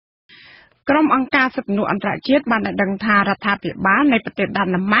ក្រុមអង្គការសិទ្ធិមនុស្សអន្តរជាតិបានដឹងថារដ្ឋាភិបាលនៃប្រទេសដា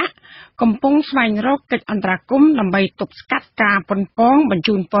ណឺម៉ាកកំពុងស្វែងរកកិច្ចអន្តរាគមន៍ដើម្បីទប់ស្កាត់ការប៉ុនប៉ងបញ្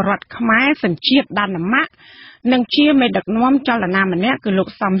ជូនពលរដ្ឋខ្មែរសញ្ជាតិដាណឺម៉ាកនិងជាមេដឹកនាំចលនាម្នាក់គឺលោក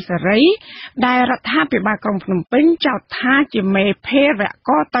សំសេរីដែលរដ្ឋាភិបាលក្រុងភ្នំពេញចោទថាជាមេភេរវក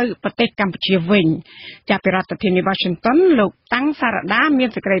រទៅប្រទេសកម្ពុជាវិញចាប់ពីរដ្ឋធានី Washington លោកតាំងសារដាមាន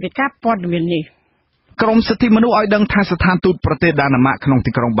សេចក្តីរាយការណ៍ព័ត៌មាននេះក្រមសិទ្ធិមនុស្សឲ្យដឹងថាស្ថានទូតប្រទេសដាណឺម៉ាកក្នុង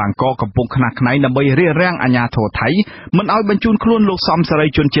ទីក្រុងបាងកកកំពុងខ្នះខ្នែងដើម្បីរារាំងអាជ្ញាធរថៃមិនឲ្យបញ្ជូនខ្លួនលោកសំសេរី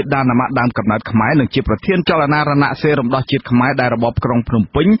ជនជាតិដាណឺម៉ាកដើមកំណើតខ្មែរនិងជាប្រធានចលនារណសិរ្សរំដោះជាតិខ្មែរដែលរបបក្រុងភ្នំ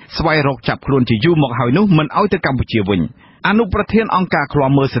ពេញស្វែងរកចាប់ខ្លួនជាយូរមកហើយនោះមិនឲ្យទៅកម្ពុជាវិញអនុប្រធានអង្គការឃ្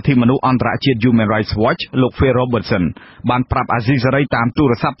លាំមើលសិទ្ធិមនុស្សអន្តរជាតិ Human Rights Watch លោក RFA Hot បានប្រាប់អាស៊ីសេរីតាមទូ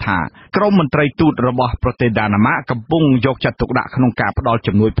រស័ព្ទថាក្រុមមន្ត្រីទូតរបស់ប្រទេសដាណឺម៉ាកកំពុងយកចិត្តទុកដាក់ក្នុងការផ្តល់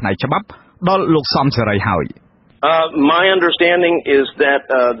ជំនួយផ្នែកច្បាប់ដល់លោកសំសេរីហើយMy understanding is that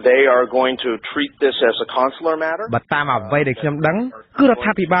they are going to treat this as a consular matter. បើតាមអ្វីដែលខ្ញុំដឹងគឺរដ្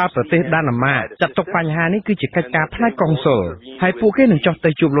ឋាភិបាលប្រទេសដាណឺម៉ាកចាត់ទុកបញ្ហានេះគឺជាកិច្ចការផ្នែកកុងស៊ុលហើយពួកគេនឹងចុះទៅ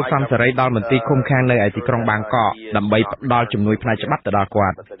ជួបលោកសំសេរីដល់មន្ទីរឃុំឃាំងនៅឯទីក្រុងបាងកកដើម្បីផ្ដល់ជំនួយផ្នែកច្បាប់ទៅដល់គា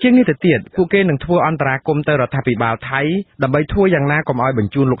ត់ជាងនេះទៅទៀតពួកគេនឹងធ្វើអន្តរាគមន៍ទៅរដ្ឋាភិបាលថៃដើម្បីធ្វើយ៉ាងណាកុំឲ្យប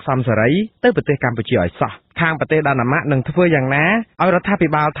ញ្ជូនលោកសំសេរីទៅប្រទេសកម្ពុជាឲ្យសោះខាងប្រទេសដាណឺម៉ាកនឹងធ្វើយ៉ាងណាឲ្យរដ្ឋាភិ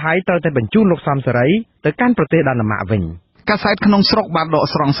បាលថៃត្រូវតែបញ្ជូនលោកសំសេរីទៅកាន់ប្រទេសដាណឺម៉ាកវិញកាសែតក្នុងស្រុកបានដក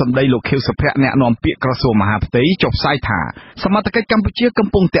ស្រង់សម្ដីលោកខៀវសុភ័ក្រអ្នកនាំពាក្យក្រសួងមហាផ្ទៃចុះផ្សាយថាសមត្ថកិច្ចកម្ពុជាកំ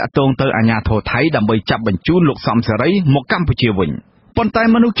ពុងតាក់ទងទៅអាជ្ញាធរថៃដើម្បីចាប់បញ្ជូនលោកសំសេរីមកកម្ពុជាវិញប៉ុន្តែ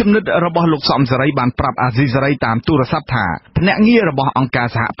មនុស្សចំណិតរបស់លោកសំសេរីបានប្រាប់អាស៊ីសេរីតាមទូរស័ព្ទថាភ្នាក់ងាររបស់អង្គការ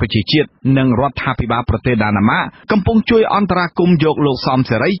សហប្រជាជាតិនិងរដ្ឋាភិបាលប្រទេសដាណឺម៉ាកកំពុងជួយអន្តរាគមន៍យកលោកសំ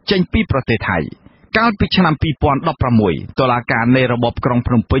សេរីចេញពីប្រទេសថៃកាលពីឆ្នាំ2016តុលាការនៃរបបក្រុង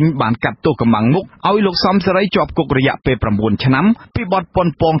ភ្នំពេញបានកាត់ទោសកម្បាំងមុខឲ្យលោកសំសេរីជាប់គុករយៈពេល9ឆ្នាំពីបទប៉ុន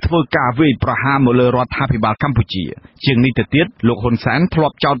ប៉ងធ្វើការវាយប្រហារមកលើរដ្ឋាភិបាលកម្ពុជាជាងនេះទៅទៀតលោកហ៊ុនសែនធ្លា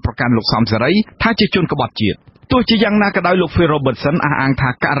ប់ចោទប្រកាន់លោកសំសេរីថាជាជនក្បត់ជាតិទោះជាយ៉ាងណាក៏ដោយលោក RFA Hot អះអាងថា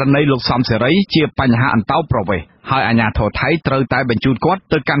ករណីលោកសំសេរីជាបញ្ហាអន្តោប្រវេសន៍ហើយអាជ្ញាធរថៃត្រូវតែបញ្ជូនគាត់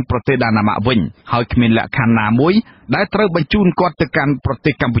ទៅកាន់ប្រទេសដាណឺម៉ាកវិញហើយគ្មានលក្ខខណ្ឌណាមួយដែលត្រូវបញ្ជូនគាត់ទៅកាន់ប្រ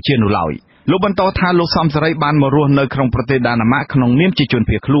ទេសកម្ពុជានោះឡើយលោកបន្តថាលោកសំសេរីបានមករស់នៅក្នុងប្រទេសដាណឺម៉ាកក្នុងនាមជាជន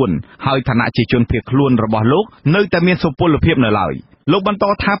ភៀសខ្លួនហើយឋានៈជាជនភៀសខ្លួនរបស់លោកនៅតែមានសុពលភាពនៅឡើយលោកបន្ត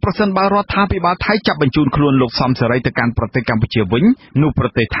ថាប្រសិនបើរដ្ឋាភិបាលថៃចាប់បញ្ជូនខ្លួនលោកសំសេរីទៅកាន់ប្រទេសកម្ពុជាវិញនោះប្រ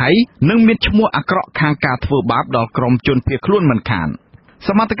ទេសថៃនឹងមានឈ្មោះអាក្រក់ខាងការធ្វើបាបដល់ក្រុមជនភៀសខ្លួនមិនខានស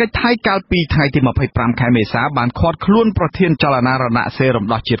មត្ថកិច្ចថៃកាលពីថ្ងៃទី25ខែមេសាបានឃាត់ខ្លួនប្រធានចលនារណសិរ្សរំ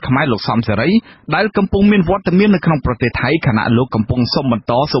ដោះជាតិខ្មែរលោកសំសេរីដែលកំពុងមានវត្តមាននៅក្នុងប្រទេសថៃខណៈលោកកំពុងសុំបន្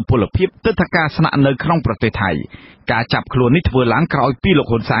តសុពលភាពទិដ្ឋាការស្នាក់នៅក្នុងប្រទេសថៃការចាប់ខ្លួននេះធ្វើឡើងក្រោយពីលោក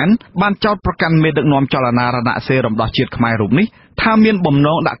ហ៊ុនសែនបានចោទប្រកាន់មេដឹកនាំចលនារណសិរ្សរំដោះជាតិខ្មែររូបនេះថាមានបំណ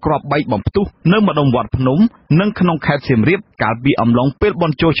ងដាក់គ្រាប់បែកបំផ្ទុះនៅម្ដុំវត្តភ្នំនិងក្នុងខេត្តសៀមរាបកាលពីអំឡុងពេលបុ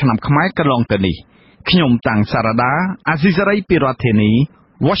ណ្យចូលឆ្នាំខ្មែរកន្លងទៅនេះខ្ញុំតាំងសារដាអាស៊ីសេរីពីរដ្ឋធានី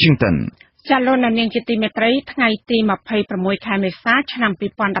Washington ចាលោកនាងជាទីមេត្រីថ្ងៃទី26ខែមេសាឆ្នាំ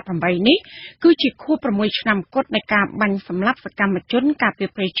2018នេះគឺជាខួប6ឆ្នាំគត់នៃការបាញ់សម្លាប់សកម្មជនការពារ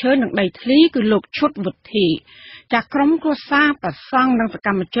ព្រៃឈើនិងដីធ្លីគឺលោកឈុតវុធីจากក្រុមគ្រួសារប្រសង់និងសក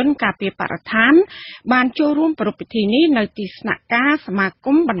ម្មជនការពារបរិស្ថានបានចូលរួមប្រារព្ធពិធីនេះនៅទីស្នាក់ការសមាគ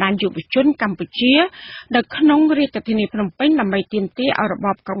មបណ្ដាញយុវជនកម្ពុជានៅក្នុងរាជធានីភ្នំពេញដើម្បីទាមទារឲ្យរប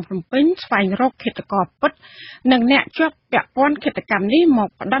បក្រុងភ្នំពេញស្វែងរកឃាតករពិតនិងអ្នកជាប់ពាក់ព័ន្ធឃាតកម្មនេះមក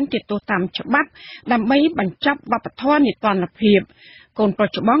ផ្ដន្ទាទោសតាមច្បាប់ដើម្បីបញ្ចប់វប្បធម៌នីតិរដ្ឋភាពកូនប្រុស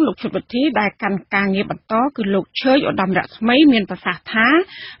ច្បងលោកឈុតវុធីដែលកាន់ការងារបន្តគឺលោកឈើយឧត្តមរស្មីមានប្រសាសន៍ថា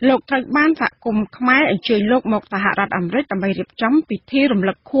លោកត្រូវបានសហគមន៍ខ្មែរអញ្ជើញលោកមកសហរដ្ឋអាមេរិកដើម្បីរៀបចំពិធីរំ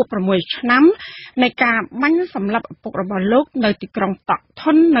លឹកខួប6ឆ្នាំនៃការបាញ់សម្លាប់ឪពុករបស់លោកនៅទីក្រុងតក់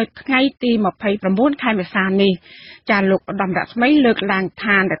ថុននៅថ្ងៃទី29ខែមេសានេះចាលោកឧត្តមរស្មីលើកឡើង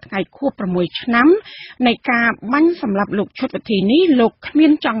ថានៅថ្ងៃខួប6ឆ្នាំនៃការបាញ់សម្លាប់លោកឈុតវុធីនេះលោកគ្មា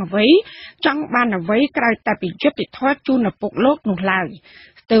នចង់បានអ្វីក្រៅតែពីយុត្តិធម៌ជូនឪពុកលោកនោះឡើយ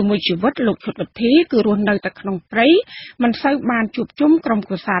ស្ទើរមួយជីវិតលោកឈុតវុធីគឺរស់នៅតែក្នុងព្រៃមិនសូវបានជួបជុំក្រុម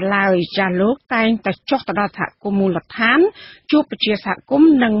គ្រួសារឡើយចាលោកតែងតែចុះទៅដល់សហគមន៍មូលដ្ឋានជួបប្រជាសហគម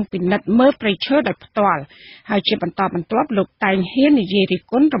ន៍និងពិនិត្យមើលព្រៃឈើដោយផ្ទាល់ហើយជាបន្តបន្ទាប់លោកតែងហ៊ាននិយាយរិះ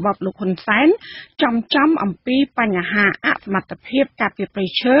គន់របបលោកហ៊ុនសែនចំអំពីបញ្ហាអសមត្ថភាពការពារព្រៃ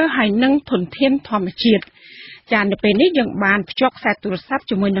ឈើហើយនិងធនធានធម្មជាតិចានៅពេលនេះយើងបានភ្ជាប់ខ្សែទូរស័ព្ទ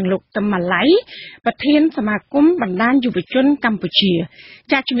ជាមួយនឹងលោកទឹមម៉ាឡៃប្រធានសមាគមបណ្ដាញយុវជនកម្ពុជា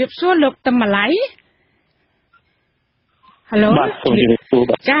ចាជំរាបសួរលោកទឹមម៉ាឡៃ Hello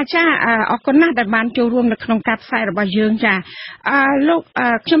ចាអរគុណណាស់ដែលបានចូលរួមនៅក្នុងការផ្សាយរបស់យើងចាលោក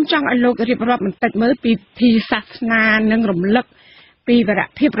ខ្ញុំចង់ឲ្យលោករៀបរាប់បន្តិចមើលពីពិធីសាសនានិងរំលឹក ពីវរៈ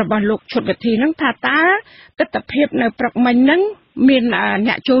ភាពរបស់លោកឈុតវិធីហ្នឹងថាតើទស្សនភាពនៅព្រឹកមិញហ្នឹងមាន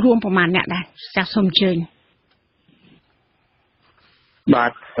អ្នកចូលរួមប្រមាណអ្នកដែរចាសសូមអញ្ជើញបា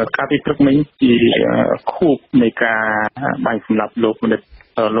ទការពីព្រឹកមិញជាខួបនៃការបាញ់សម្លាប់លោកមនុស្ស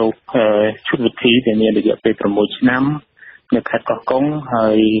លោកឈុតវិធីដែលមានរយៈពេល6ឆ្នាំនៅខេត្តកោះកុងហើ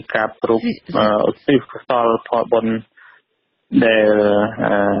យការប្រពឧទ្ទិសកុសលផលបុណ្យដែល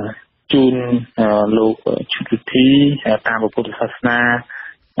ជូនលោកឈុតវិធីតាមពុទ្ធសាសនា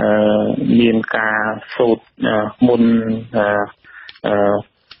មានការសូត្រមុន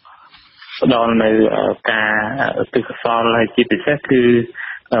ផ្ដល់នៅការឧទ្ទិសកុសលហើយជាពិសេសគឺ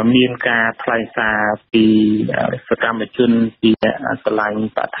មានការថ្លែងសារពីសកម្មជនពីស្រឡាញ់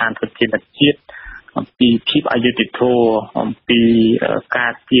បរិស្ថានជាតិអំពីភាពអយុត្តិធម៌អំពីកា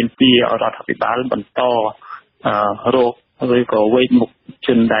រទាមទាររដ្ឋាភិបាលបន្តរកឬក៏វេកមុខជ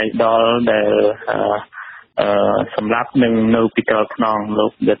នដៃដល់ដែលសម្រាប់នឹងនៅពីក្រោយខ្នង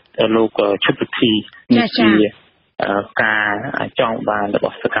លោកឈុតវិធីនេះជាការចង់បានរប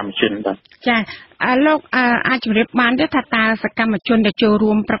ស់សកម្មជនបាទចាលោកអាចជម្រាបបានទេថាតើសកម្មជនដែលចូល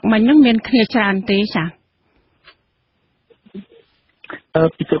រួមព្រឹកមិញហ្នឹងមានគ្នាច្រើនទេចា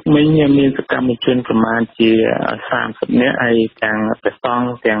ពីព្រឹកមិញមានសកម្មជនប្រមាណជា30នាក់ហើយទាំងព្រះសង្ឃ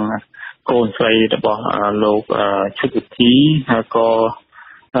ទាំងកូនស្រីរបស់លោកឈុតវិធីហើយក៏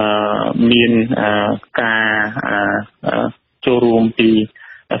មានការចូលរួមពី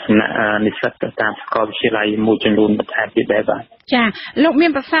សំណាក់និស្សិតតាមសាកលវិទ្យាល័យមួយចំនួនបន្ថែមទៀតដែរបាទចាលោកមា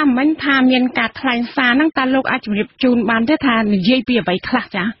នប្រសាសន៍មិញថាមានការថ្លែងសារហ្នឹងតើលោកអាចជម្រាបជូនបានទេថានិយាយពីអ្វីខ្លះ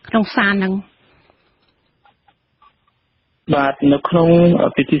ចាក្នុងសារហ្នឹងបាទនៅក្នុង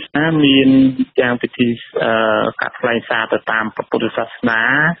ពិធីសាសនាមានយ៉ាងពិធីការថ្លែងសារទៅតាមពុទ្ធសាសនា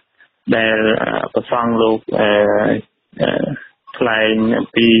ដែលព្រះសង្ឃលោកថ្លែងអំ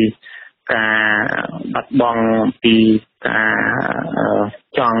ពីការបាត់បង់ពីការ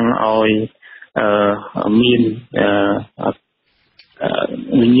ចង់ឲ្យមាន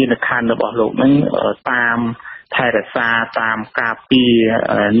វិញ្ញាណក្ខន្ធរបស់លោកហ្នឹងតាមថែរក្សាតាមការពារ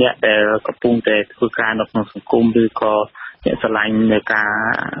អ្នកដែលកំពុងតែធ្វើការនៅក្នុងសង្គមឬក៏អ្នកស្រឡាញ់នៅ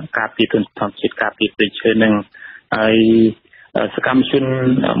ការពារទុនធម្មជាតិការពារព្រៃឈើហ្នឹងហើយសកម្មជន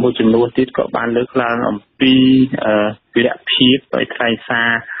មួយចំនួនទៀតក៏បានលើកឡើងអំពីវិរៈភាពឲ្យថ្លែងសារ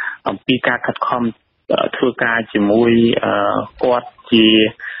អំពីការខិតខំធ្វើការជាមួយគាត់ជា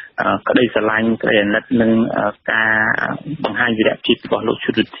ក្តីស្រឡាញ់ក្តីអាណិតនិងការបង្ហាញវិរៈភាពរបស់លោក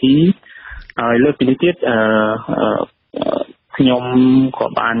ឈុតវិធីហើយលើកពីនេះទៀតខ្ញុំក៏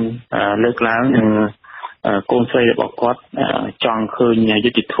បានលើកឡើងនឹងកូនស្រីរបស់គាត់ចង់ឃើញយុ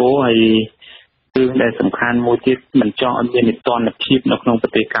ត្តិធម៌ហើយរឿងដែលសំខាន់មួយទៀតមិនចង់ឲ្យមាននីតិរដ្ឋភាពនៅក្នុងប្រ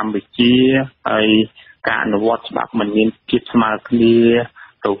ទេសកម្ពុជាហើយការអនុវត្តច្បាប់មិនមានភាពស្មើគ្នា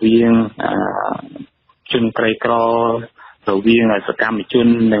រវាងជនក្រីក្ររវាងសកម្មជន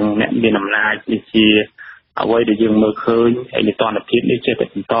និងអ្នកមានអំណាចនេះជាអ្វីដែលយើងមើលឃើញហើយនីតិរដ្ឋភាពនេះចេះតែ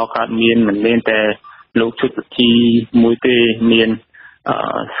បន្តកើតមានមិនមែនតែលោកឈុតវិធីមួយទេមាន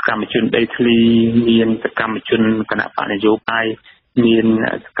សកម្មជនដីធ្លីមានសកម្មជនគណៈបកនយោបាយមាន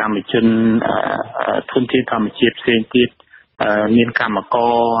សកម្មជនធនធានធម្មជាតិផ្សេងទៀតមានកម្មក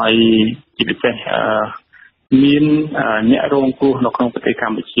រហើយជាពិសេសមានអ្នករងគ្រោះនៅក្នុងប្រទេសក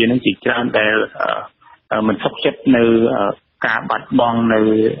ម្ពុជានឹងជាច្រើនដែលមិនសុខចិត្តនៅការបាត់បង់នៅ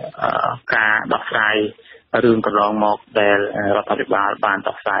ការដោះស្រាយរឿងកន្លងមកដែលរដ្ឋាភិបាលបាន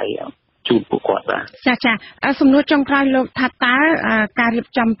ដោះស្រាយជូនពួកគាត់បាទចាសំណួរចុងក្រោយលោកថាតើការរៀប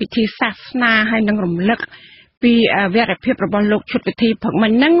ចំពិធីសាសនាហើយនឹងរំលឹកពីវរៈភាពរបស់លោកឈុតវិធីព្រឹកមិ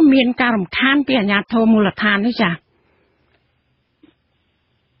ញហ្នឹងមានការរំខានពីអាជ្ញាធរមូលដ្ឋានទេចា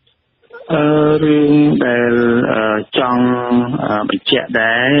រឿងដែលចង់បញ្ជាក់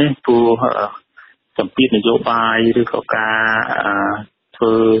ដែរព្រោះសម្ពាធនយោបាយឬក៏ការធ្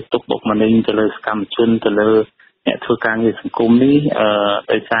វើទុកបុកម្នេញទៅលើសកម្មជនទៅលើអ្នកធ្វើការងារសង្គមនេះ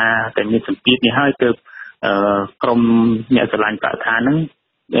ដោយសារតែមានសម្ពាធនេះហើយទើបក្រុមអ្នកស្រឡាញ់បរិស្ថានហ្នឹង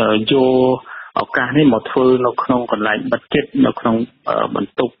យកឱកាសនេះមកធ្វើនៅក្នុងកន្លែងបិទជិតនៅក្នុងប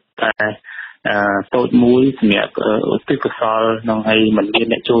ន្ទប់តែតូចមួយសម្រាប់ឧទ្ទិសកុសលក្នុងហើយមិនមាន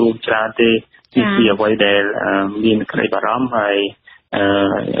អ្នកចូលរួមច្រើនទេនេះជាអ្វីដែលមានក្តីបារម្ភហើយ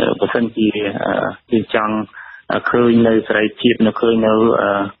បើសិនជាចង់ឃើញនៅសេរីភាពនៅឃើញនៅ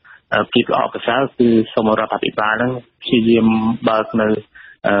ភាពល្អប្រសើរគឺសូមរដ្ឋាភិបាលនឹងព្យាយាមបើកនៅ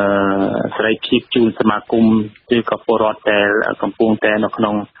សេរីភាពជូនសមាគមឬក៏ពលរដ្ឋដែលកំពុងតែនៅក្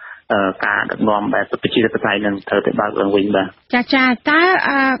នុងការដឹកនាំបែបប្រជាធិបតេយ្យនឹងត្រូវតែបើកឡើងវិញបាទចាតើ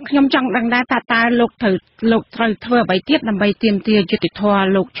ខ្ញុំចង់ដឹងដែរតើលោកត្រូវធ្វើអ្វីទៀតដើម្បីទាមទារយុត្តិធម៌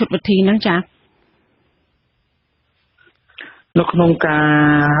លោកឈុតវិធីហ្នឹងចានៅក្នុងការ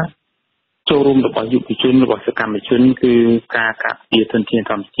ចូលរួមរបស់យុវជនរបស់សកម្មជនគឺការការពារធនធាន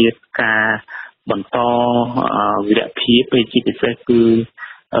ធម្មជាតិការបន្តវិរៈភាពជាពិសេសគឺ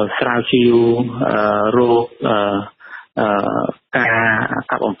ស្រាវជ្រាវរោគការ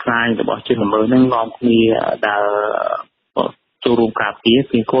កាប់បំផ្លាញរបស់ជនល្មើសនឹងនាំគ្នាដែលចូលរួមការពារ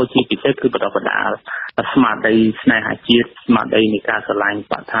ពីគោលជាពិសេសគឺបន្តបណ្ដាលស្មារតីស្នេហាជាតិស្មារតីនៃការស្រឡាញ់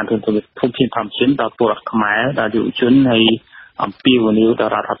បរិស្ថានធនធានធម្មជាតិដល់ពលរដ្ឋខ្មែរដល់យុវជនហើយអំពាវនាវដ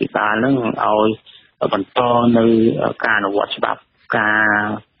ល់រដ្ឋាភិបាលនឹងឲ្យបន្តនៅការអនុវត្តច្បាប់ការ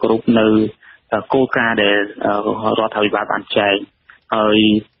គោរពនៅគោលការណ៍ដែលរដ្ឋាភិបាលបានចែងហើយ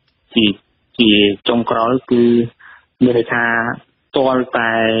ជាចុងក្រោយគឺមានន័យថាទាល់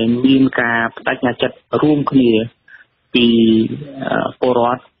តែមានការបដិញ្ញាចិត្តរួមគ្នាពីពលរ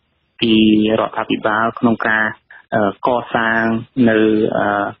ដ្ឋពីរដ្ឋាភិបាលក្នុងការកសាងនៅ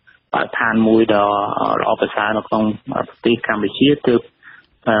បរិស្ថានមួយដ៏ល្អប្រសើរនៅក្នុងប្រទេសកម្ពុជាទើប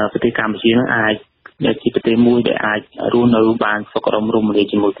ប្រទេសកម្ពុជានឹងអាចជាប្រទេសមួយដែលអាចរស់នៅបានសុខដុមរមនា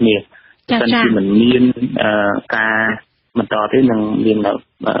ជាមួយគ្នាតែគឺមិនមានការបន្តទេនឹងមាន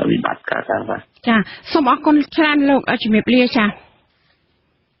វិបត្តិកើតឡើងបាទចាសូមអរគុណច្រើនលោកជំរាបលាចា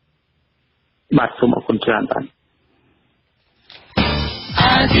បាទសូមអរគុណច្រើនបាទ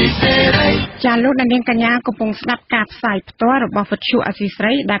ចាលោកនាងកញ្ញាកំពុងស្ដាប់ការផ្សាយផ្ទាល់របស់វិទ្យុអាស៊ីសេ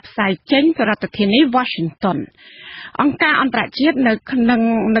រីដែលផ្សាយចេញពីរដ្ឋធានី Washington អង្គការអន្តរជាតិនៅក្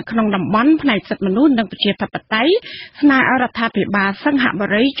នុងតំបន់ផ្នែកសិទ្ធិមនុស្សនិងប្រជាធិបតេយ្យស្នើឲ្យរដ្ឋាភិបាលសិង្ហបុ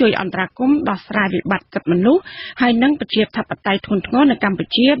រីជួយអន្តរាគមន៍ដោះស្រាយវិបត្តិសិទ្ធិមនុស្សហើយនិងប្រជាធិបតេយ្យធ្ងន់ធ្ងរនៅកម្ពុ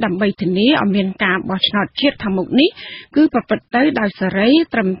ជាដើម្បីធានាឲ្យមានការបោះឆ្នោតជាតិខាងមុខនេះគឺប្រព្រឹត្តទៅដោយសេរី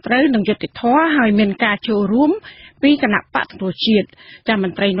ត្រឹមត្រូវនិងយុត្តិធម៌ហើយមានការចូលរួមពីគណៈបកប្រជាជាតិចាម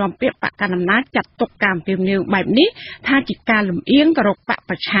ន្ត្រីនាំពាក្យបកកណ្ដាលអំណាចចាត់ទុកការអំពាវនាវបែបនេះថាជាការលំអៀងទៅរកបក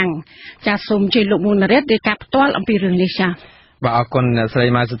ប្រឆាំងចាសូមជួយលោកមុនរ៉េតរាយការណ៍ផ្ទាល់អំពីរឿងនេះចាបាទអរគុណស្រី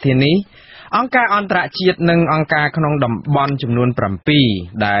ម៉ៅសុធានីអង្គការអន្តរជាតិនិងអង្គការក្នុងតំបន់ចំនួន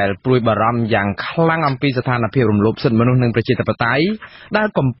7ដែលព្រួយបារម្ភយ៉ាងខ្លាំងអំពីស្ថានភាពរំលោភសិទ្ធិមនុស្សនិងប្រជាធិបតេយ្យដែល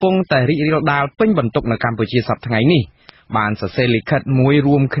កំពុងតែរីករាលដាលពេញបន្ទុកនៅកម្ពុជាសប្តាហ៍ថ្ងៃនេះបានសរសេរលិខិតមួយ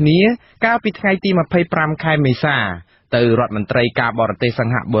រួមគ្នាកាលពីថ្ងៃទី25ខែមេសាទៅរដ្ឋមន្ត្រីការបរទេសស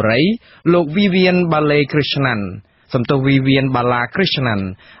ង្ហបុរីលោក Vivian Bala Krishnan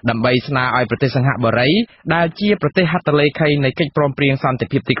ដើម្បីស្នើឲ្យប្រទេសសង្ហបុរីដែលជាប្រទេសហត្ថលេខីនៃកិច្ចព្រមព្រៀងសន្តិ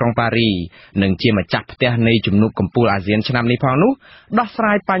ភាពទីក្រុងប៉ារីនិងជាម្ចាស់ផ្ទះនៃជំនួបកំពូលអាស៊ានឆ្នាំនេះផងនោះដោះស្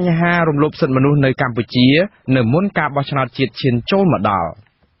រាយបញ្ហារំលោភសិទ្ធិមនុស្សនៅកម្ពុជានៅមុនការបោះឆ្នោតជាតិឈានចូលមកដល់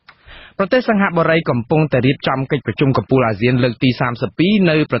ប្រទេសសង្ហបុរីកំពុងតែរៀបចំកិច្ចប្រជុំកំពូលអាស៊ានលើកទី32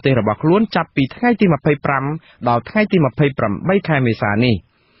នៅប្រទេសរបស់ខ្លួនចាប់ពីថ្ងៃទី25ដល់ថ្ងៃទី28ខែមេសានេះ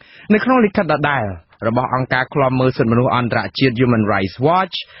នៅក្នុងលិខិតដដែលរបស់អង្គការឃ្លាំមើលសិទ្ធិមនុស្សអន្តរជាតិ Human Rights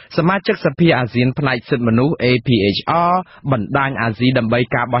Watch សមាជិកសភាអាស៊ានផ្នែកសិទ្ធិមនុស្ស APHR បណ្ដាញអាស៊ីដើម្បី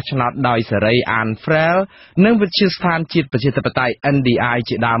ការបោះឆ្នោតដោយសេរី Anne Frel និងវិទ្យាស្ថានជាតិប្រជាធិបតេយ្យ NDI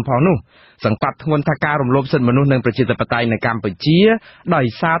ជាដើមផងនោះសង្កត់ធ្ងន់ថាការរំលោភសិទ្ធិមនុស្សនិងប្រជាធិបតេយ្យនៅកម្ពុជាដោយ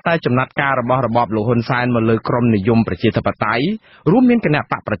សារតែចំណាត់ការរបស់របបលោកហ៊ុនសែនមកលើក្រមនិយមប្រជាធិបតេយ្យរួមមានគណៈ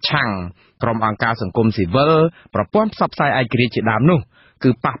បកប្រឆាំងក្រុមអង្គការសង្គមស៊ីវិលប្រព័ន្ធផ្សព្វផ្សាយឯករាជ្យជាដើមនោះ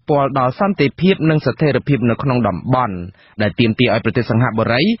គឺប៉ះពាល់ដល់សន្តិភាពនិងស្ថិរភាពនៅក្នុងតំបន់ដែលទាមទារឲ្យប្រទេសសង្ហបុ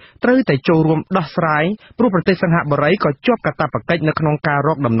រីត្រូវតែចូលរួមដោះស្រាយព្រោះប្រទេសសង្ហបុរីក៏ជាប់កាតព្វកិច្ចនៅក្នុងការរ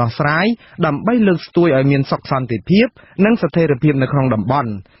កដំណោះស្រាយដើម្បីលើកស្ទួយឲ្យមានសុខសន្តិភាពនិងស្ថិរភាពនៅក្នុងតំប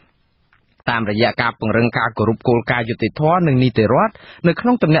ន់តាមរយៈការពង្រឹងការគោរពគោលការណ៍យុត្តិធម៌និងនីតិរដ្ឋនៅក្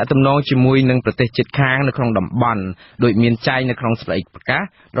នុងទំនាក់ទំនងជាមួយនឹងប្រទេសជិតខាងនៅក្នុងតំបន់ដោយមានចែងនៅក្នុងសេចក្តីប្រកាស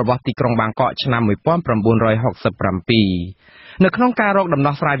របស់ទីក្រុងបាងកកឆ្នាំ1967នៅក្នុងការរកដំ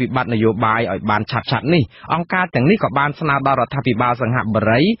ណោះស្រាយវិបត្តិនយោបាយឲ្យបានឆាប់ៗនេះអង្គការទាំងនេះក៏បានស្នើដល់រដ្ឋាភិបាលសង្ហបុ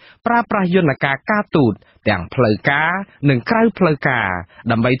រីប្រើប្រាស់យន្តការការទូតទាំងផ្លូវការនិងក្រៅផ្លូវការ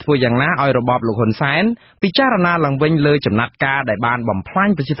ដើម្បីធ្វើយ៉ាងណាឲ្យរបបលោកហ៊ុនសែនពិចារណាឡើងវិញលើចំណាត់ការដែលបានបំផ្លាញ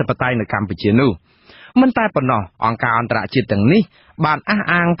ប្រជាធិបតេយ្យនៅកម្ពុជានោះមិនតែប៉ុណ្ណោះអង្គការអន្តរជាតិទាំងនេះបានអះ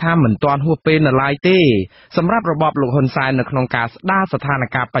អាងថាមិនទាន់ហួសពេលនៅឡើយទេសម្រាប់របបលោកហ៊ុនសែននៅក្នុងការស្ដារស្ថាន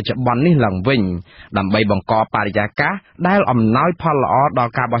ភាពបច្ចុប្បន្ននេះឡើងវិញដើម្បីបង្កបរិយាកាសដែលអំណោយផលល្អដ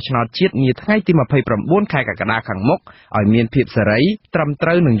ល់ការបោះឆ្នោតជាតិនាថ្ងៃទី29ខែកក្កដាខាងមុខឲ្យមានភាពសេរីត្រឹមត្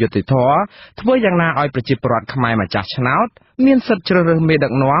រូវនិងយុត្តិធម៌ធ្វើយ៉ាងណាឲ្យប្រជាពលរដ្ឋខ្មែរម្ចាស់ឆ្នោតមានសិទ្ធិជ្រើសរើសមេដឹ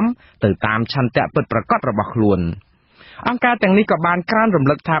កនាំទៅតាមឆន្ទៈពិតប្រាកដរបស់ខ្លួនអង្គការទាំងនេះក៏បានក្រើនរំ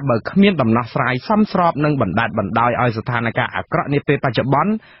លឹកថាបើគ្មានដំណោះស្រាយសមស្របនឹងបណ្ដាច់បណ្ដោយឲ្យស្ថានភាពអាក្រក់នាពេលបច្ចុប្បន្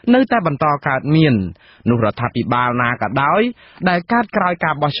ននៅតែបន្តកើតមាននោះរដ្ឋាភិបាលណាក៏ដោយដែលកើតក្រោយ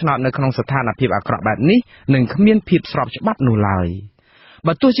ការបោះឆ្នោតនៅក្នុងស្ថានភាពអាក្រក់បែបនេះនឹងគ្មានភាពស្របច្បាប់នោះឡើយ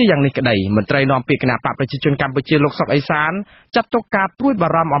បើទោះជាយ៉ាងនេះក្តីមន្ត្រីនាំពាក្យគណៈបកប្រជាជនកម្ពុជាលោកសុកអេសានចាត់ទុកការព្រួយបា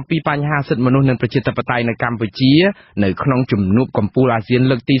រម្ភអំពីបញ្ហាសិទ្ធិមនុស្សនិងប្រជាធិបតេយ្យនៅកម្ពុជានៅក្នុងជំនួបកំពូលអាស៊ាន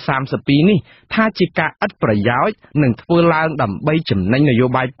លើកទី32នេះថាជាការឥតប្រយោជន៍និងធ្វើឡើងដើម្បីចំណេញនយោ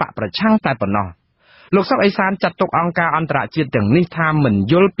បាយបកប្រឆាំងតែប៉ុណ្ណោះលោកសុកអេសានចាត់ទុកអង្គការអន្តរជាតិទាំងនេះថាមិន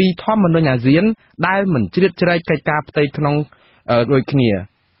យល់ពីធម្មនុញ្ញអាស៊ានដែលមិនជ្រៀតជ្រែកកិច្ចការផ្ទៃក្នុងដូចគ្នា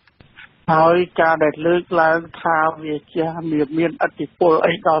ហើយការដែលលើកឡើងថាវាជាមានឥទ្ធិពល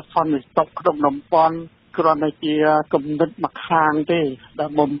អីដល់សន្តិសុខក្នុងតំបន់គ្រាន់តែជាគំនិតមួយខាងទេដែល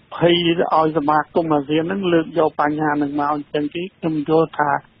បំភ័យឲ្យសមាគមអាស៊ាននឹងលើកយកបញ្ហានឹងមកអញ្ចឹងទេខ្ញុំយល់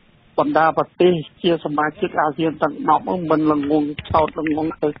ថាបណ្ដាប្រទេសជាសមាជិកអាស៊ានទាំង10មិនល្ងងឆោតល្ងង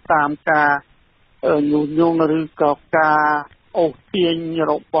ទៅតាមការញុះញង់ឬក៏ការអូសទាញ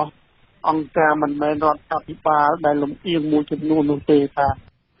របស់អង្គការមិនមែនរដ្ឋាភិបាលដែលលំអៀងមួយចំនួននោះទេថា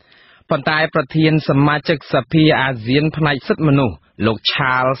ប៉ុន្តែប្រធានសមាជិកសភាអាស៊ានផ្នែកសិទ្ធិមនុស្សលោក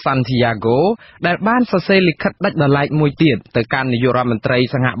Charles Santiago ដែលបានសរសេរលិខិតដាច់ដោយឡែកមួយទៀតទៅកាន់នាយករដ្ឋមន្ត្រី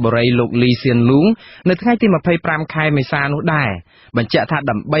សិង្ហបុរីលោក Lee Hsien Loong នៅថ្ងៃទី25 ខែមេសានោះដែរបញ្ជាក់ថា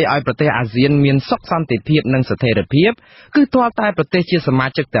ដើម្បីឲ្យប្រទេសអាស៊ានមានសុខសន្តិភាពនិងស្ថិរភាពគឺទាល់តែប្រទេសជាសមា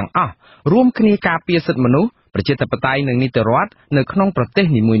ជិកទាំងអស់រួមគ្នាការពារសិទ្ធិមនុស្សប្រជាធិបតេយ្យនិងនីតិរដ្ឋនៅក្នុងប្រទេស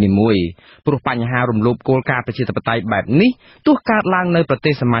នីមួយៗព្រោះបញ្ហារំលោភគោលការណ៍ប្រជាធិបតេយ្យបែបនេះទោះកើតឡើងនៅប្រ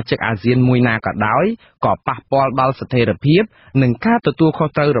ទេសសមាជិកអាស៊ានមួយណាក៏ដោយក៏ប៉ះពាល់ដល់ស្ថិរភាពនិងការទទួលខុស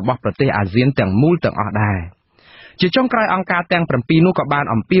ត្រូវរបស់ប្រទេសអាស៊ានទាំងមូលទាំងអស់ដែរជាចុងក្រោយអង្គការទាំង7នោះក៏បាន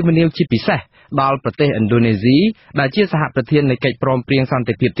អំពាវនាវជាពិសេសដល់ប្រទេសឥណ្ឌូនេស៊ីដែលជាសហប្រធាននៃកិច្ចព្រមព្រៀងសន្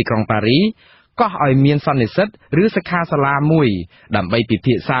តិភាពទីក្រុងប៉ារីសកោះឲ្យមានសន្និសីទឬសិក្ខាសាលាមួយដើម្បីពិ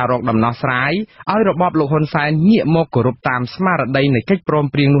ភាក្សារកដំណោះស្រាយឲ្យរបបលោកហ៊ុនសែនងាកមកគោរពតាមស្មារតីនៃកិច្ចព្រម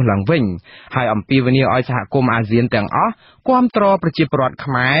ព្រៀងនោះឡើងវិញហើយអំពាវនាវឲ្យសហគមន៍អាស៊ានទាំងអស់គាំទ្រប្រជាពលរដ្ឋ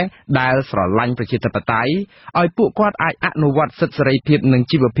ខ្មែរដែលស្រឡាញ់ប្រជាធិបតេយ្យឲ្យពួកគាត់អាចអនុវត្តសិទ្ធិសេរីភាពនិង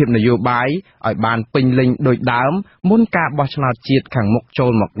ជីវភាពនយោបាយឲ្យបានពេញលេញដូចដើមមុនការបោះឆ្នោតជាតិខាងមុខចូ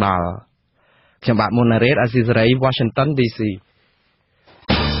លមកដល់ខ្ញុំបាទមុនណារ៉េតអាស៊ីសេរី Washington DC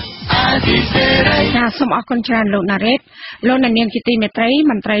ចាសូមអរគុណច្រើនលោកណារ៉េតលោកនាងជាទីមេត្រី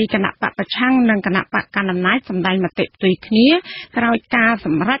មន្ត្រីគណៈបកប្រឆាំងនិងគណៈបកកណ្ដាលអំណាចសម្ដែងមតិផ្ទុយគ្នាក្រោយការស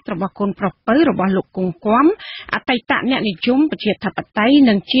ម្រេចរបស់កូនប្រុសពៅរបស់លោកគង់គំអតីតអ្នកនិយមប្រជាធិបតេយ្យ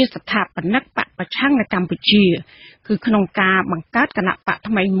និងជាស្ថាបនិកបកប្រឆាំងនៅកម្ពុជាគឺក្នុងការបង្កើតគណៈបក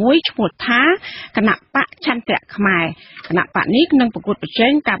ថ្មីមួយឈ្មោះថាគណៈបកឆន្ទៈខ្មែរគណៈបកនេះនឹងប្រកួតប្រជែ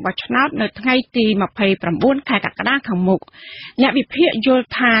ងការបោះឆ្នោតនៅថ្ងៃទី29ខែកក្កដាខាងមុខអ្នកវិភាគយល់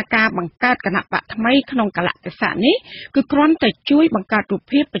ថាការបង្កើតគណៈបកថ្មីក្នុងកលៈទេសៈនេះគឺគ្រាន់តែជួយបង្កើតរូប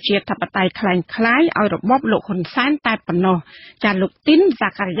ភាពប្រជាធិបតេយ្យคล้ายៗឲ្យរបបលោកហ៊ុនសែនតែប៉ុណ្ណោះចាលោកទីនសា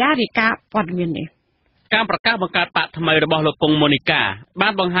ការីយ៉ារាយការណ៍ព័ត៌មាននេះការប្រកាសបង្កើតបកថ្មីរបស់លោកកុងម៉ូនីកាបា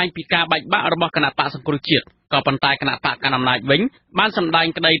នបង្ហាញពីការបែកបាក់របស់គណៈបកសង្គ្រោះជាតិក៏ប៉ុន្តែគណៈបកកណ្ដាលអំណាចវិញបានសម្ដែង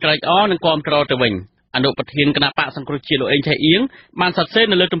ក្តីត្រេកអរនិងគាំទ្រទៅវិញអនុប្រធានគណៈបកសង្គ្រោះជាតិលោកអេងឆៃអៀងបានសរសេរ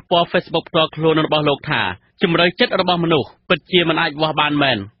នៅលើទំព័រ Facebook ផ្ទាល់ខ្លួនរបស់លោកថាជំរឿចិត្តរបស់មនុស្សពិតជាមិនអាចវាស់បាន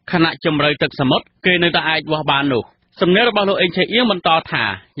មែនខណៈជំរឿទឹកសមុទ្រគេនៅតែអាចវាស់បាននោះសំណេររបស់លោកអេងឆៃអៀងបន្តថា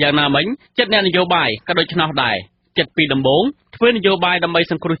យ៉ាងណាមិញចិត្តអ្នកនយោបាយក៏ដូចនោះដែរចិត្តពីដំបូងធ្វើនយោបាយដើម្បី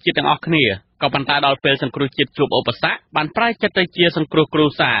សង្គ្រោះជាតិទាំងអស់គ្នាក៏ប៉ុន្តែដល់ពេលសង្គ្រោះជាតិជួបឧបសគ្គបានប្រែចិត្តទៅជាសង្គ្រោះគ្រួ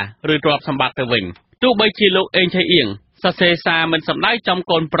សារឬទ្រព្យសម្បត្តិទៅវិញទោះបីជាលោកអេងឆៃអៀងសរសេរសារមិនសម្ដែងចំ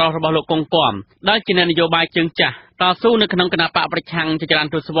កូនប្រុសរបស់លោកកុងគំដែលជាអ្នកនយោបាយជើងចាស់តស៊ូនៅក្នុងគណៈបកប្រឆាំងជាច្រើន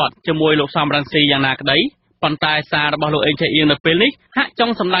ទសវត្សរ៍ជាមួយលោកសំរងស៊ីយ៉ាងណាក្តីប៉ុន្តែសាររបស់លោកអេងឆៃអៀងនៅពេលនេះហាក់ច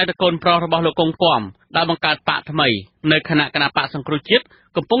ង់សម្ដែងទៅកូនប្រុសរបស់លោកកុងគំដែលបង្កើតបកថ្មីនៅគណៈបកសង្គ្រោះជាតិ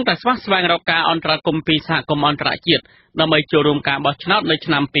កំពុងតែស្វែងរកការអន្តរាគមន៍ពីសហគមន៍អន្តរជាតិដើម្បីចូលរួមការបោះឆ្នោតនៅ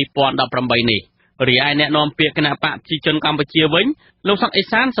ឆ្នាំ2018នេះរីឯអ្នកនាំពាក្យគណៈបកប្រជាជនកម្ពុជាវិញលោកសុកអេ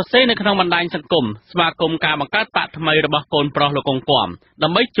សានសរសេរនៅក្នុងបណ្ដាញសង្គមស្វាគមន៍ការបង្កើតបកថ្មីរបស់កូនប្រុសលោកកុងគំដើ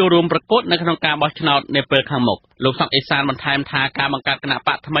ម្បីចូលរួមប្រកួតនៅក្នុងការបោះឆ្នោតនាពេលខាងមុខលោកសុកអេសានបន្ថែមថាការបង្កើតគណៈប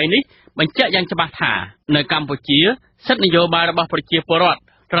កថ្មីនេះបញ្ជាក់យ៉ាងច្បាស់ថានៅកម្ពុជាសិទ្ធិនយោបាយរបស់ប្រជាពលរដ្ឋ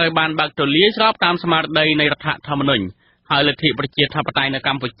ត្រូវបានបើកទូលាយស្របតាមស្មារតីនៃរដ្ឋធម្មនុញ្ញហើយលទ្ធិប្រជាធិបតេយ្យនៅក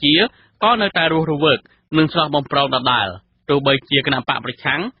ម្ពុជាក៏នៅតែរស់រវើកនិងស្រស់បំព្រងដដែលទោះបីជាគណៈបកប្រ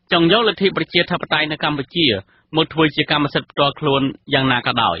ឆាំងចង់យកលទ្ធិប្រជាធិបតេយ្យនៅកម្ពុជាមកធ្វើជាកម្មសិទ្ធិផ្ទាល់ខ្លួនយ៉ាងណា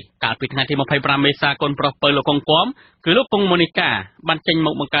ក៏ដោយកាលពីថ្ងៃទី25មេសាកូនប្រុសពៅលោកកុងគំគឺលោកកុងម៉ូនីកាបានចេញម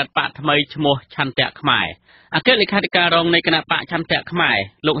កបង្កើតបកថ្មីឈ្មោះឆន្ទៈខ្មែរអគ្គលេខាធិការរងនៃគណៈបកឆន្ទៈខ្មែរ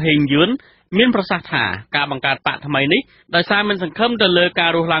លោកហេងយឿនមានប្រសាសន៍ថាការបង្កើតបកថ្មីនេះដោយសារមានសង្ឃឹមទៅលើការ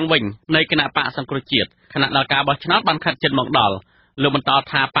រស់ឡើងវិញនៃគណៈបកសង្គ្រោះជាតិខណៈដល់ការបោះឆ្នោតបានខិតជិតមកដល់លោកបន្ត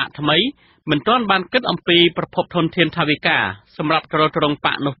ថាបកថ្មីមិនទាន់បានគិតអំពីប្រភពធនធានថវិកាសម្រាប់ទ្រទ្រង់ប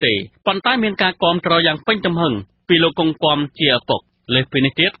កនោះទេប៉ុន្តែមានការគាំទ្រយ៉ាងពេញទំហឹងពីលោកកុងគំជាឪពុកលើសពី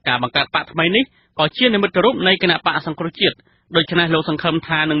នេះទៀតការបង្កើតបកថ្មីនេះក៏ជានិមិត្តរូបនៃគណៈបកសង្គ្រោះជាតិ ដូច្នេះលោកសង្ឃឹម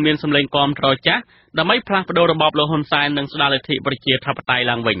ថានឹងមានសម្លេងគាំទ្រចាស់ដើម្បីផ្លាស់ប្តូររបបលោកហ៊ុនសែននិងស្ដារលទ្ធិប្រជាធិបតេយ្យ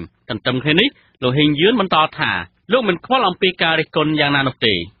ឡើងវិញទន្ទឹមគ្នានេះលោកហ៊ីងយឿនបន្តថាលោកមិនខ្វល់អំពីការរិះគន់យ៉ាងណានោះ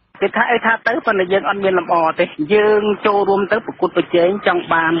ទេគេថាអីថាទៅប៉ុន្តែយើងអត់មានលំអទេយើងចូលរួមទៅប្រកួតប្រជែងចង់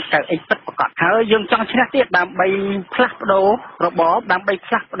បានតែអីពិតប្រាកដហើយយើងចង់ឈ្នះទៀតដើម្បីផ្លាស់ប្ដូររបបដើម្បី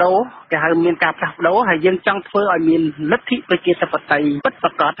ផ្លាស់ប្ដូរគេហៅមានការផ្លាស់ប្ដូរហើយយើងចង់ធ្វើឲ្យមានលទ្ធិប្រជាធិបតេយ្យពិតប្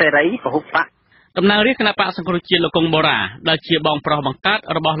រាកដសេរីពហុបកតំណាងរាជគណៈបកសង្គ្រោះជាតិលោកកុងបូរ៉ាដែលជាបងប្រុសបង្កើត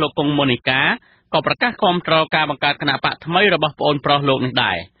របស់លោកកុងម៉ូនីកាក៏ប្រកាសគាំទ្រការបង្កើតគណៈបកថ្មីរបស់ប្អូនប្រុសលោកនេះ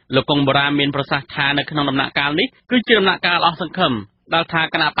ដែរលោកកុងបូរ៉ាមានប្រសាសន៍ថានៅក្នុងដំណាក់កាលនេះគឺជាដំណាក់កាលអស់សង្ឃឹមដែលថា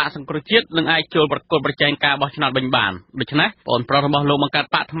គណៈបកសង្គ្រោះជាតិនឹងអាចចូលប្រកួតប្រជែងការបោះឆ្នោតវិញបានដូច្នេះប្អូនប្រុសរបស់លោកបង្កើត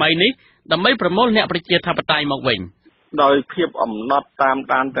បកថ្មីនេះដើម្បីប្រមូលអ្នកប្រជាធិបតេយ្យមកវិញដោយភាពអំណត់តាម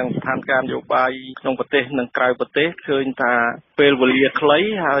ដានទាំងស្ថានភាពនយោបាយក្នុងប្រទេសនិងក្រៅប្រទេសឃើញថាពេលវេលាខ្លី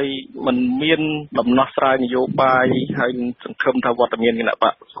ហើយมันមានដំណោះស្រាយនយោបាយហើយសង្ឃឹមថាវត្តមានគណៈប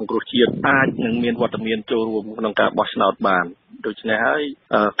កសង្គ្រោះជាតិអាចនឹងមានវត្តមានចូលរួមក្នុងការបោះឆ្នោតបានដូច្នេះហើយ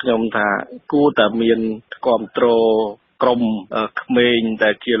ខ្ញុំថាគួរតែមានគ្រប់គ្រងក្រុមក្មេងដែ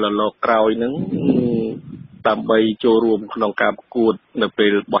លជាលលកក្រោយនឹងដើម្បីចូលរួមក្នុងការប្រកួតនៅពេ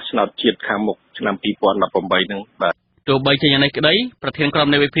លបោះឆ្នោតជាតិខាងមុខឆ្នាំ2018ហ្នឹងបាទទោះបីជាយ៉ាងនេះក្តីប្រធានក្រុម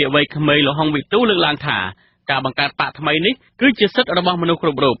នៃវិភាគវ័យក្មេងលោកហុងវិទូលើកឡើងថាការបង្កើតបកថ្មីនេះគឺជាសិទ្ធិរបស់មនុស្សគ្រ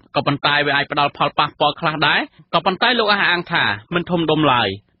ប់រូបក៏ប៉ុន្តែវាអាចផ្ដល់ផលប៉ះពាល់ខ្លះដែរក៏ប៉ុន្តែលោកអះអាងថាមិនធំដុំឡើយ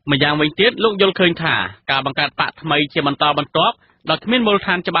ម្យ៉ាងវិញទៀតលោកយល់ឃើញថាការបង្កើតបកថ្មីជាបន្តបន្ទាប់ដោយគ្មានមូលដ្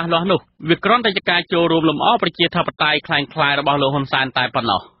ឋានច្បាស់លាស់នោះវាគ្រាន់តែជាការចូលរួមលម្អប្រជាធិបតេយ្យคล้ายៗរបស់លោកហ៊ុនសែនតែប៉ុណ្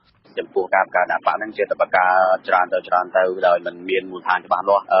ណោះចំពោះការបង្កើតគណៈបកហ្នឹងជាតបការច្រើនទៅដោយមិនមានមូលដ្ឋានច្បាស់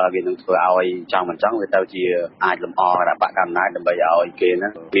លាស់វានឹងធ្វើឲ្យចង់មិនចង់វាទៅជាអាចលំអគណៈបកកណ្ដាលដើម្បីឲ្យគេហ្នឹ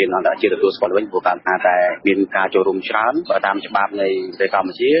ងមានអន្តរជាតិទទួលស្គាល់វិញព្រោះការថាតែមានការចូលរួមច្រើនបើតាមច្បាប់នៃប្រទេសកម្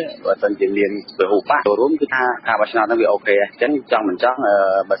ពុជាបើមិនជាមានពហុបកចូលរួមគឺថាការបោះឆ្នោតហ្នឹងវាអូខេអញ្ចឹងចង់មិនចង់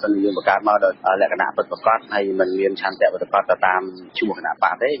បើមិនយើងបង្កើតមកដោយលក្ខណៈពិតប្រាកដហើយមិនមានឆន្ទៈពិតប្រាកដទៅតាមឈ្មោះគណៈប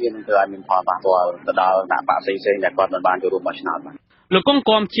កទេវានឹងធ្វើឲ្យមានផលប៉ះពាល់ទៅដល់គណៈបកផ្សេងៗដែលគាត់មិនបានចូលរួមបោះឆ្នោតបាទលោកកុង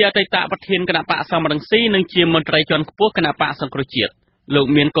គាំជាអតីតប្រធានគណៈបកសមរង្ស៊ីនិងជាមន្ត្រីជាន់ខ្ពស់គណៈបកសង្គ្រោះជាតិលោក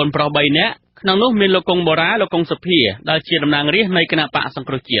មានកូនប្រុស3នាក់ក្នុងនោះមានលោកកុងបូរ៉ាលោកកុងសុភាដែលជាតំណាងរាស្ត្រនៃគណៈបកសង្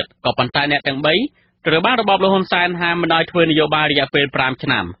គ្រោះជាតិក៏ប៉ុន្តែអ្នកទាំង3ត្រូវបានរបបលោកហ៊ុនសែនហាមមិនឲ្យធ្វើនយោបាយរយៈពេល5ឆ្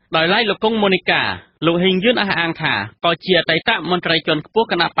នាំដោយឡែកលោកកុងម៉ូនីកាលោកហ៊ីងយឿនអះអាងថាក៏ជាអតីតមន្ត្រីជាន់ខ្ពស់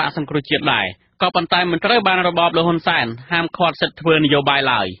គណៈបកសង្គ្រោះជាតិដែរក៏ប៉ុន្តែមិនត្រូវបានរបបលោកហ៊ុនសែនហាមឃាត់សិទ្ធិធ្វើនយោបាយ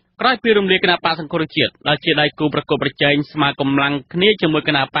ឡើយក្រោយពីរំលាយគណៈបកសង្គ្រោះជាតិដែលជាដៃគូប្រកបប្រជែងស្មើកម្លាំងគ្នាជាមួយគ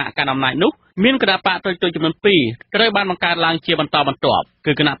ណៈបកកណ្ដាលអំណាចនោះមានគណៈបកតូចៗចំនួន2ត្រូវបានបង្កើតឡើងជាបន្តបន្ទាប់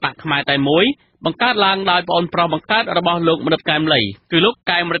គឺគណៈបកខ្មែរតែមួយបង្កើតឡើងដោយប្អូនប្រុសបង្កើតរបស់លោកមនិតកែមលីគឺលោក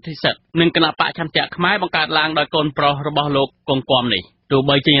កែមរិទ្ធិសិទ្ធនិងគណៈបកឆន្ទៈខ្មែរបង្កើតឡើងដោយកូនប្រុសរបស់លោកកុងគំនេះទោះ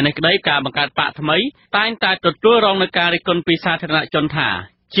បីជាយ៉ាងនេះក្តីការបង្កើតបកថ្មីតែងតែទទួលរងនឹងការរិះគន់ពីសាធារណជនថា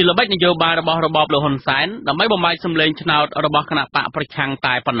ជាល្បិចនយោបាយរបស់របបលោកហ៊ុនសែនដើម្បីបំបែកសម្លេងឆ្នោតរបស់គណៈបកប្រឆាំង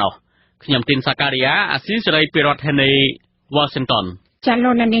តែប៉ុណ្ណោះខ្ញុំទីនសាការីយ៉ាអាស៊ីសេរីពីរដ្ឋធានី Washington ចាលោ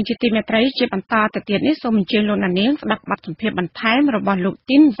កនាងជាទីមេត្រីជាបន្តទៅទៀតនេះសូមអញ្ជើញលោកនាងស្ដាប់បទសម្ភាសន៍បន្ថែមរបស់លោក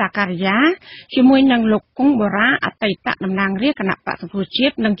ទីនសាការីយ៉ាជាមួយនឹងលោកកុងបូរ៉ាអតីតតំណាងរាស្ត្រគណៈបកសង្គ្រោះជា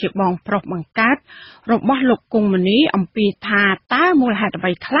តិនិងជាបងប្រុសបង្កើតរបស់លោកកុងម៉ូនីអំពីថាតើមូលហេតុអ្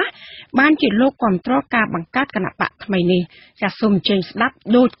វីខ្លះបានជាលោកគ្រប់គ្រងការបង្កើតគណៈបកថ្មីនេះចាសូមអញ្ជើញស្ដាប់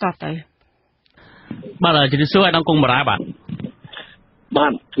ដូចតទៅបាទជំរាបសួរអាដាមកុងបូរ៉ាបាទ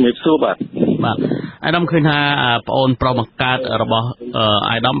ជំរាបសួរបាទអាដាមឃើញថាប្អូនប្រុសបង្កើតរបស់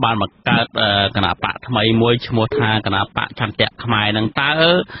អាដាមបានបង្កើតគណៈបកថ្មីមួយឈ្មោះថាគណៈបកឆន្ទៈខ្មែរនឹងតើ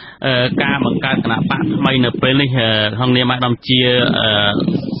ការបង្កើតគណៈបកថ្មីនៅពេលនេះក្នុងនាមអាដាមជា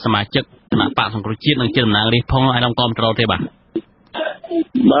សមាជិកគណៈបកសង្គ្រោះជាតិនិងជាតំណាងរាស្ត្រផងអាដាមគ្រប់គ្រងទេបាទ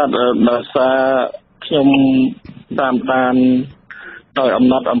ដោយសារខ្ញុំតាមដានដោយអំ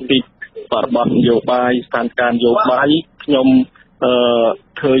ណត់អំពីបរិបទនយោបាយស្ថានភាពនយោបាយខ្ញុំ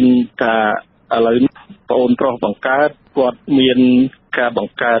ឃើញថាឥឡូវបងអូនប្រុសបង្កើតគាត់មានការប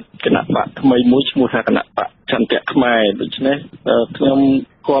ង្កើតគណៈបកថ្មីមួយឈ្មោះថាគណៈបកឆន្ទៈខ្មែរដូច្នេះខ្ញុំ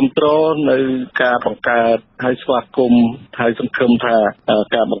គ្រប់គ្រងនៅការបង្កើតហើយស្វាគមន៍ហើយសង្ឃឹមថា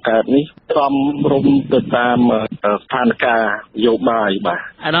ការបង្កើតនេះសមរម្យទៅតាមស្ថានភាពនយោបាយបាទ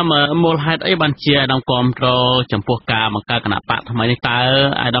អាដាមមូលហេតុអីបានជាអាដាមគ្រប់គ្រងចំពោះការបង្កើតគណៈបកថ្មីនេះតើ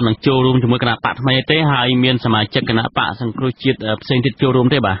អាដាមនឹងចូលរួមជាមួយគណៈបកថ្មីទេហើយមានសមាជិកគណៈបកសង្គ្រោះជាតិផ្សេងទៀតចូលរួម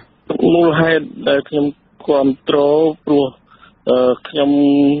ទេបាទមូលហេតុដែលខ្ញុំគ្រប់គ្រងព្រោះ ខ្ញុំ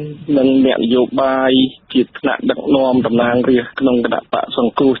នឹងអ្នកនយោបាយជាថ្នាក់ដឹកនាំតំណាងរាស្ត្រក្នុងគណៈបកស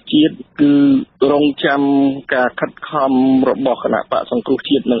ង្គ្រោះជាតិគឺរងចាំការខិតខំរបស់គណៈបកសង្គ្រោះ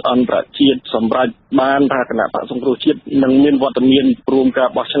ជាតិនិងអន្តរជាតិសម្រាប់បានថាគណៈបកសង្គ្រោះជាតិនឹងមានវត្តមានរួមការ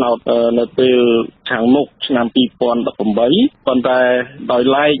បោះឆ្នោតនៅពេលខាងមុខឆ្នាំ2018ប៉ុន្តែដោយ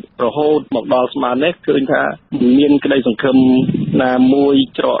ឡែករហូតមកដល់ស្មាននេះឃើញថាមានក្តីសង្ឃឹមណាមួយ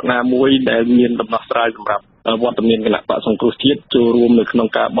ច្រកណាមួយដែលមានដំណោះស្រាយសម្រាប់វត្តមានគណៈបកសង្គ្រោះជាតិចូលរួមនៅក្នុង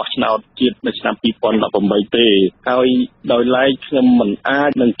ការបោះឆ្នោតជាតិនៅឆ្នាំ2018ទេហើយដោយឡែកខ្ញុំមិនអា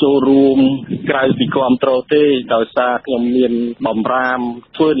ចនឹងចូលរួមក្រៅពីគាំទ្រទេដោយសារខ្ញុំមានបំរាម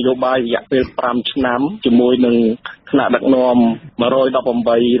ធ្វើនយោបាយរយៈពេល5ឆ្នាំជាមួយនឹងថ្នាក់ដឹកនាំ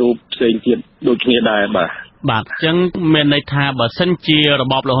118រូបផ្សេងទៀតដូចគ្នាដែរបាទបាទអញ្ចឹងមានន័យថាបើសិនជារ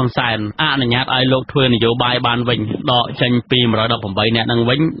បបលោកហ៊ុនសែនអនុញ្ញាតឲ្យលោកធ្វើនយោបាយបានវិញដកចេញពី118អ្នកនឹង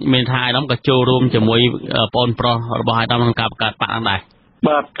វិញមានថាអាដាមក៏ចូលរួមជាមួយបងប្រុសរបស់អាដាមក្នុងការបង្កើតបកហ្នឹងដែរ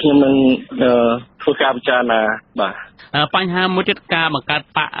បាទខ្ញុំនឹងធ្វើការពិចារណាបាទបញ្ហាមួយទៀតការបង្កើត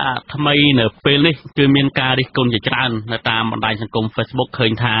បកថ្មីនៅពេលនេះគឺមានការរិះគន់ជាច្រើននៅតាមបណ្ដាញសង្គម Facebook ឃើ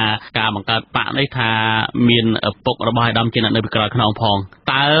ញថាការបង្កើតបកនេះថាមានឪពុករបស់អាដាមជាអ្នកនៅពីក្រោយខ្នងផង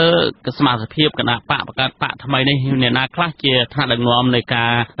តើសមាជិកភាពគណៈបកបង្កើតបកថ្មីនេះអ្នកណាខ្លះជាថ្នាក់ដឹកនាំនៃកា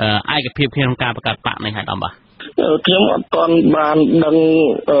រឯកភាពក្នុងការបង្កើតបកនេះអាដាមបាទខ្ញុំអត់ទាន់បានដឹង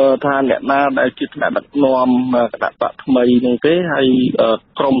ថាអ្នកណាដែលជាថ្នាក់ដឹកនាំគណៈបកថ្មីនឹងទេហើយ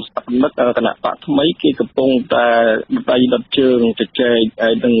ក្រុមស្ថាបនិកគណៈបកថ្មីគេកំពុងតែដៃដុតជើងជជែកហើ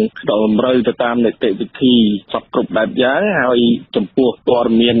យនឹងតម្រូវទៅតាមនីតិវិធីសពគ្រប់បែបយ៉ាងហើយចំពោះព័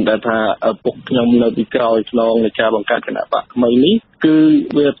ត៌មានដែលថាពុកខ្ញុំនៅពីក្រោយខ្នងនៃការបង្កើតគណៈបកថ្មីនេះគឺ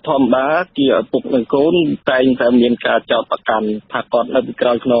វាធម្មតាជាឪពុកនិងកូនតែងតែមានការចោទប្រកាន់ថាគាត់នៅពីក្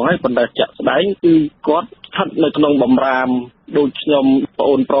រោយខ្នងហើយប៉ុន្តែជាក់ស្ដែងគឺគាត់ស្ថិតនៅក្នុងបំរាមដូចខ្ញុំប្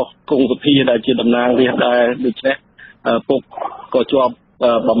អូនប្រុសគង់សុភាដែលជាតំណាងរាស្ត្រដែរដូច្នេះពុកក៏ជាប់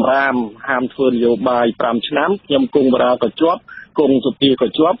បំរាមហាមធ្វើនយោបាយ5ឆ្នាំខ្ញុំគង់បរាក៏ជាប់គង់សុភាក៏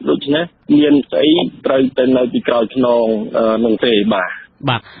ជាប់ដូច្នេះមានស្អីត្រូវទៅនៅពីក្រោយខ្នងនឹងទេបា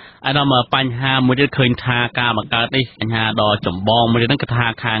ទអាដាមបញ្ហាមួយទៀតឃើញថាការបង្កើតនេះបញ្ហាដ៏ចម្បងមួយទៀតហ្នឹងគឺថា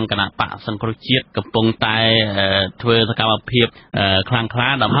ខាងគណៈបកសង្គ្រោះជាតិកំពុងតែធ្វើសកម្មភាពខ្លាំងក្លា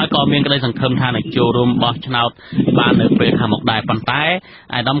ដើម្បីហើយក៏មានក្តីសង្ឃឹមថានឹងចូលរួមបោះឆ្នោតបាននៅពេលខាងមុខដែរប៉ុន្តែ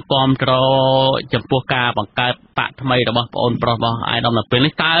អាដាមគាំទ្រចំពោះការបង្កើតបកថ្មីរបស់ប្អូនប្រុសរបស់អាដាមនៅពេល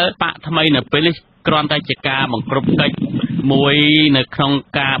នេះតើបកថ្មីនៅពេលនេះគ្រាន់តែជាការបង្ក្រប់កិច្ចមួយនៅក្នុង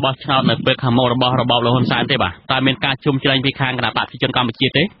ការបោះឆ្នោតនៅពេលខាងមុខរបស់របបលោកហ៊ុនសែនទេបាទតើមានការជុំជ្រែងពីខាងគណៈបកប្រជាជនកម្ពុជា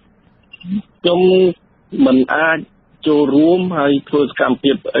ទេខ្ញុំមិនអាចចូលរួមហើយធ្វើសកម្ម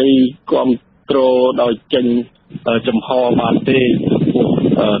ភាពអីគ្រប់គ្រងដោយចេញចំហបានទេស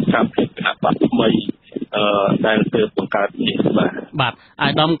កម្មភាពគណៈបកថ្មីដែលធ្វើបង្កើតនេះបាទអា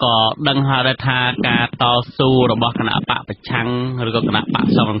យដាមក៏ដឹងហើយថាការតស៊ូរបស់គណៈបកប្រឆាំងឬក៏គណៈបក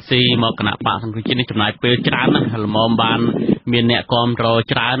សំរងស៊ីមកគណៈបកសង្គ្រោះជាតិនេះចំណាយពេលច្រើនណាស់ល្មមបានមានអ្នកគាំទ្រ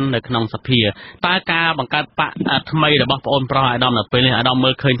ច្រើននៅក្នុងសភាតើការបង្កើតបកថ្មីរបស់ប្អូនប្រុសអាយដាមនៅពេលនេះអាយដាមមើ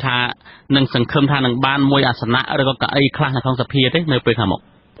លឃើញថានឹងសង្ឃឹមថានឹងបានមួយអាសនៈឬក៏កៅអីខ្លះនៅក្នុងសភាទេនៅពេលខាងមុខ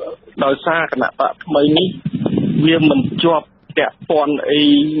ដោយសារគណៈបកថ្មីនេះវាមិនជាប់ពាក់ព័ន្ធអី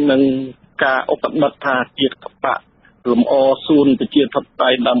នឹងការឧបដិតថាជាគណៈបកលំអសួនប្រជាធិបតេ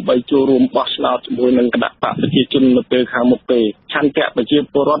យ្យដើម្បីចូលរួមបោះឆ្នោតជាមួយនឹងគណៈបកប្រជាជននៅពេលខាងមុខទេឆន្ទៈប្រជា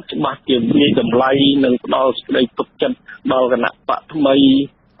ពលរដ្ឋច្បាស់ជាវាតម្លៃនិងផ្ដល់សេចក្តីទុកចិត្តដល់គណៈបកថ្មី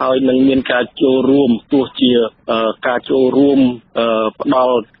ហើយនឹងមានការចូលរួមទោះជាការចូលរួមផ្ដ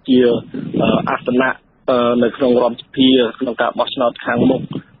ល់ជាអាសនៈនៅក្នុងរដ្ឋសភាក្នុងការបោះឆ្នោតខាងមុខ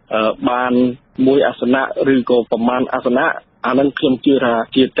បានមួយអាសនៈឬក៏ប្រមាណអាសនៈអានឹងខ្ញុំជឿថា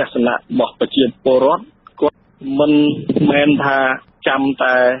ជាទស្សនៈរបស់ប្រជាពលរដ្ឋគាត់មិនមែនថាចាំ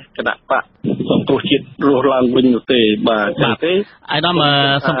តែគណៈបកសង្គ្រោះជាតិរស់ឡើងវិញនោះទេបាទចឹងទេអាយដាម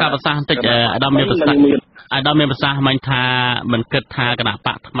សំការប្រសាសន៍បន្តិចអាយដាមមានប្រសាសន៍មិញថាមិនគិតថាគណៈប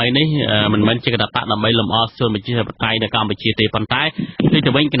កថ្មីនេះមិនមែនជាគណៈបកដើម្បីលំអសួនប្រជាធិបតេយ្យនៅកម្ពុជាទេប៉ុន្តែទីទៅ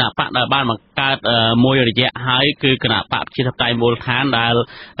វិញគណៈបកដែលបានបង្កើតមួយរយៈហើយគឺគណៈបកប្រជាធិបតេយ្យមូលដ្ឋានដែល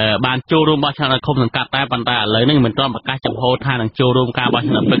បានចូលរួមបោះឆ្នោតនៅឃុំសង្កាត់តែប៉ុន្តែឥឡូវនេះមិនទាន់ប្រកាសចំហថានឹងចូលរួមការបោះ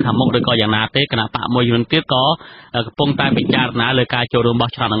ឆ្នោតពេលខាងមុខឬក៏យ៉ាងណាទេគណៈបកមួយចំនួនទៀតក៏កំពុងតែពិចារណាលើការចូលរួមបោះ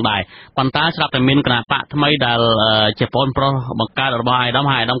ឆ្នោតនឹងដែរប៉ុន្តែស្រាប់តែមានគណៈបកថ្មីដែលជាប្អូនប្រុសបង្កើតរបស់អាយដាម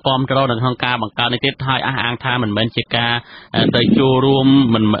ហើយអាយដាមគាំទ្រនៅក្នុងការបង្កើតនេះទៀតហើយអះអាងថាមិនមែនជាការទៅចូលរួម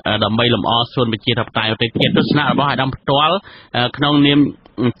មិនដើម្បីលំអសួនប្រជាធិបតេយ្យទេជាទស្សនៈរបស់អាយដាមផ្ទាល់ក្នុងនាម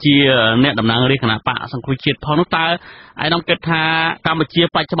ជាអ្នកតំណាងរាជគណៈបកសង្គ្រោះជាតិផងនោះតើឯកឧត្តមគិតថាកម្ពុជា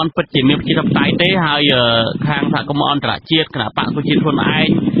បច្ចុប្បន្នពិតជាមានប្រជាធិបតេយ្យទេហើយខាងសហគមន៍អន្តរជាតិគណៈបកសង្គ្រោះជាតិខ្លួនឯង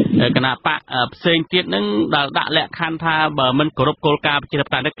គណៈបកផ្សេងទៀតនឹងដែលដាក់លក្ខខណ្ឌថាបើមិនគោរពគោលការណ៍ប្រជាធិប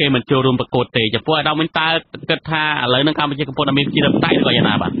តេយ្យនេះគេមិនចូលរួមប្រកួតទេចំពោះឯកឧត្តមវិញតើគិតថាឥឡូវនឹងកម្ពុជាកំពុងតែមានប្រជាធិបតេយ្យឬក៏យ៉ាង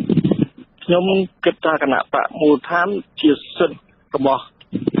ណាបាទខ្ញុំគិតថាគណៈបកមូលដ្ឋានជាសិទ្ធិរបស់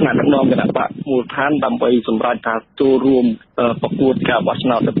ថ្នាក់ដឹកនាំគណៈបកមូលដ្ឋានដើម្បីសម្រេចថាចូលរួមប្រកួតការបោះឆ្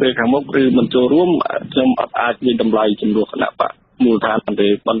នោតទៅពេលខាងមុខឬមិនចូលរួមខ្ញុំអត់អាចមានតម្លៃចំនួនគណៈបកមូលដ្ឋានទេ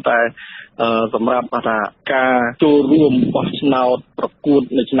ប៉ុន្តែសម្រាប់ថាការចូលរួមបោះឆ្នោតប្រកួត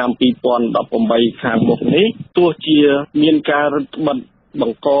នៅឆ្នាំ2018ខាងមុខនេះទោះជាមានការរឹតបន្តឹងប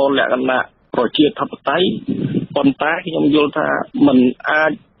ង្កលក្ខណៈប្រជាធិបតេយ្យប៉ុន្តែខ្ញុំយល់ថាมันអា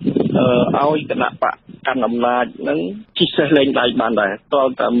ចឲ្យគណៈបកកាន់អំណាចនឹងជិះសេះលេងដៃបានដែរតើ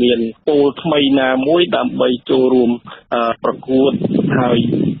តើមានពលថ្មីណាមួយដើម្បីចូលរួមប្រកួតហើយ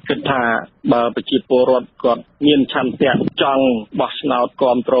គិតថាបើប្រជាពលរដ្ឋគាត់មានឆន្ទៈចង់បោះឆ្នោតគ្រ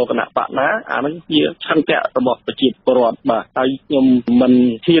ប់គ្រងគណៈបកណាអានឹងជាឆន្ទៈរបស់ប្រជាពលរដ្ឋបាទហើយខ្ញុំមិន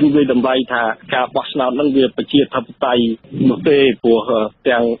ហ៊ានវាតម្លៃថាការបោះឆ្នោតនឹងវាប្រជាធិបតេយ្យនោះទេព្រោះ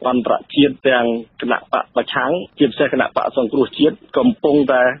ទាំងអន្តរជាតិទាំងគណៈបកប្រឆាំងជាពិសេសគណៈបកសង្គ្រោះជាតិកំពុង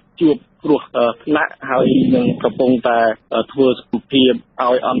តែជួបគ្រោះថ្នាក់ហើយនឹងកំពុងតែធ្វើសម្ភារ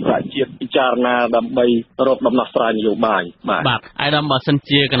ឲ្យអន្តរជាតិពិចារណាដើម្បីរកដំណោះស្រាយនយោបាយបាទឯកឧត្តមបើសិន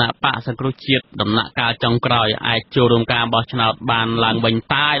ជាគណៈបកសង្គ្រោះជាតិដំណាក់កាលចុងក្រោយអាចចូលរួមការបោះឆ្នោតបានឡើងវិញ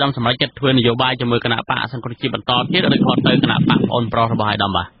តើឯកឧត្តមសម្រាប់ចិត្តធ្វើនយោបាយជាមួយគណៈបកសង្គ្រោះជាតិបន្តទៀតឬក៏ទៅគណៈបកប្អូនប្រុសរបស់ឯកឧត្ត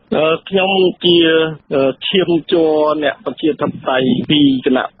មបាទខ្ញុំជាឈាមជ័រអ្នកប្រជាធិបតេយ្យពីគ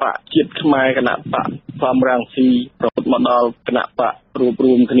ណៈបកជាតិខ្មែរគណៈបកសំរងស៊ីរហូតមកដល់គណៈបករួបរ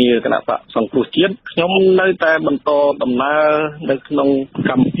วมគ្នាគណៈបកសង្គ្រោះជាតិខ្ញុំនៅតែបន្តដំណើរនៅក្នុង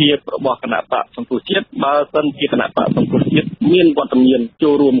កម្មវិធីរបស់គណៈបកសង្គ្រោះជាតិបើសិនជាគណៈបកសង្គ្រោះជាតិមានវត្តមានចូ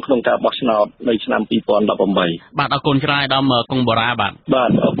លរួមក្នុងការបោះឆ្នោតនៅឆ្នាំ2018បាទអរគុណច្រើនដល់គង់បូរ៉ាបាទ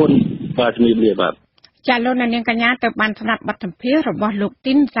អរគុណបាទជំរាបលាបាទចាលោកនាងកញ្ញាទៅបានស្ដាប់បទសម្ភាសន៍របស់លោក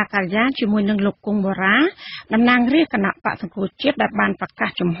ទីនសាការីយ៉ាជាមួយនឹងលោកគង់បូរ៉ាតំណាងរាជគណៈបកសង្គ្រោះជាតិដែលបានប្រកាស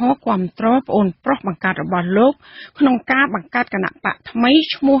ចំហគាំទ្រប្អូនប្រុសបង្កើតរបស់លោកក្នុងការបង្កើតគណៈបកថ្មី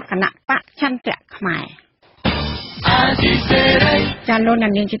ឈ្មោះគណៈបកចន្ទៈខ្មែរចាលោកនា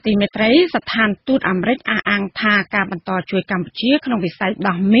ងជាទីមេត្រីស្ថានទូតអាមេរិកអះអាងថាការបន្តជួយកម្ពុជាក្នុងវិស័យ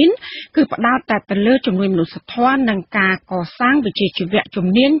ដោះមីនគឺផ្ដោតតែទៅលើជំនួយមនុស្សធម៌និងការកសាងវិជ្ជាជីវៈជំ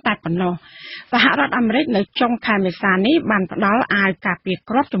នាញតែប៉ុណ្ណោះសហរដ្ឋអាមេរិកនៅចុងខែមេសានេះបានផ្ដល់អាវការពារ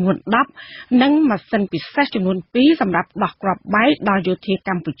គ្រាប់ចំនួន10និងម៉ាស៊ីនពិសេសចំនួន2សម្រាប់ដោះគ្រាប់បែកដល់យោធាក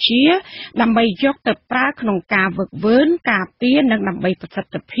ម្ពុជាដើម្បីយកទៅប្រើក្នុងការវឹកវើការពារនិងដើម្បីប្រសិ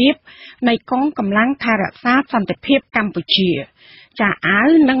ទ្ធភាពនៃកងកម្លាំងថែរក្សាសន្តិភាពកម្ពុជាចាអាវ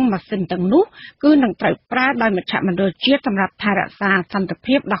និងម៉ាស៊ីនទាំងនោះគឺនឹងត្រូវប្រើដោយមជ្ឈមណ្ឌលជាតិសម្រាប់ថែរក្សាសន្តិ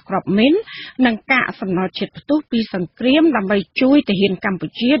ភាពដោះគ្រាប់មីននិងការសំណល់ជាតិផ្ទុះពីសង្គ្រាមដើម្បីជួយទាហានកម្ពុ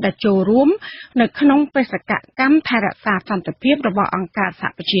ជាដែលចូលរួមនៅក្នុងបេសកកម្មថែរក្សាសន្តិភាពរបស់អង្គការសហ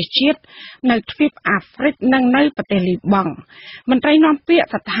ប្រជាជាតិនៅទ្វីបអាហ្វ្រិកនិងនៅប្រទេសលីបង់មន្ត្រីនាំពាក្យ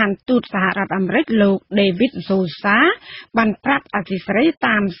ស្ថានទូតសហរដ្ឋអាមេរិកលោក David Zosa បានប្រាប់អធិស្រី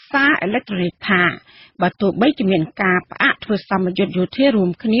តាមសារអេឡិចត្រូនិកថាបើទោះបីជាមានការផ្អាកធ្វើសម្ពយុទ្ធយោធារួម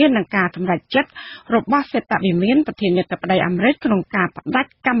គ្នានឹងការសម្រេចចិត្តរបស់សេតវិមានប្រធានាធិបតីអាមេរិកក្នុងការផ្ដាច់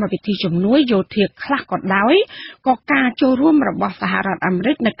កម្មវិធីជំនួយយោធាខ្លះក៏ដោយក៏ការចូលរួមរបស់សហរដ្ឋអាមេ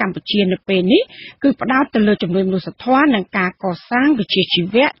រិកនៅកម្ពុជានៅពេលនេះគឺផ្ដោតទៅលើជំនួយមនុស្សធម៌និងការកសាងវិជ្ជាជី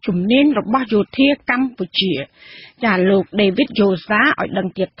វៈជំនាញរបស់យោធាកម្ពុជាចាលោក David Zosa ឲ្យដឹង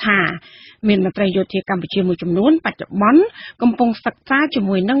ទៀតថាមានមន្ត្រីយោធាកម្ពុជាមួយចំនួនបច្ចុប្បន្នកំពុងសិក្សាជា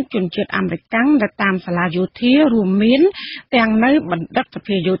មួយនឹងជនជាតិអាមេរិកនៅតាមសាលាយោធារួមមានទាំងនៅបណ្ឌិតស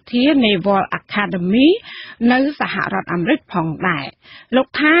ភាយោធា Naval Academy នៅសហរដ្ឋអាមេរិកផងដែរលោក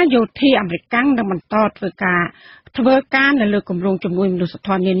ថាយោធាអាមេរិកនឹងបន្តធ្វើការនៅលើគម្រោងជំនួយមនុស្សធ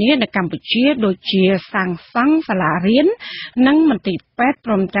ម៌នានានៅកម្ពុជាដូចជាសាងសង់សាលារៀននិងមន្ទីរពេទ្យ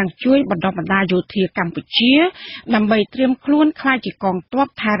ព្រមទាំងជួយបណ្ដុះបណ្ដាលយោធាកម្ពុជាដើម្បីត្រៀមខ្លួនក្លាយជាកងទ័ព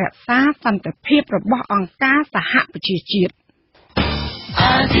ថែរក្សាសន្តិភាពរបស់អង្គការសហប្រជាជាតិ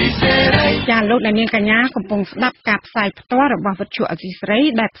ចាលោកអ្នកនាងកញ្ញាកំពុងស្ដាប់ការផ្សាយផ្ទាល់របស់វិទ្យុអសីស្រី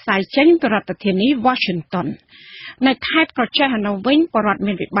ដែលផ្សាយចេញពីរដ្ឋធានី Washington នៅខេត្តក្រចេះនៅវិញបរដ្ឋ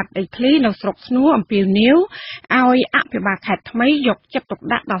មានវិបត្តិដីធ្លីនៅស្រុកស្នួរអំពីនីវឲ្យអភិបាលខេត្តថ្មីយកចិត្តទុក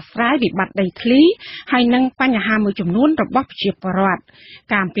ដាក់ដោះស្រាយវិបត្តិដីធ្លីហើយនិងបញ្ហាមួយចំនួនរបស់ប្រជាពលរដ្ឋ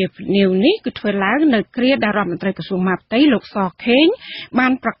ការអំពាវនាវនេះគឺធ្វើឡើងនៅគ្រាដែលរដ្ឋមន្ត្រីក្រសួងមហាផ្ទៃលោកសខេងបា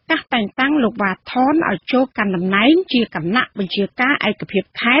នប្រកាសតែងតាំងលោកវ៉ាថនឲ្យចូលកាន់តំណែងជាគណៈបញ្ជាការឯកភាព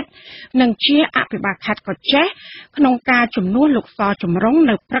ខេត្តនិងជាអភិបាលខេត្តក្រចេះក្នុងការជំនួសលោកសចម្រុង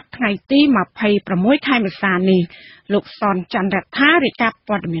នៅព្រឹកថ្ងៃទី26ខែមេសានេះ លោកសនច័ន្ទរដ្ឋារាយការណ៍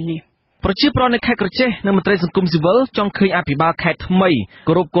ព័ត៌មាននេះប្រជាប្រដ្ឋនៅខេត្តក្រចេះនិងមន្ត្រីសង្គមស៊ីវិលចង់ឃើញអភិបាលខេត្តថ្មី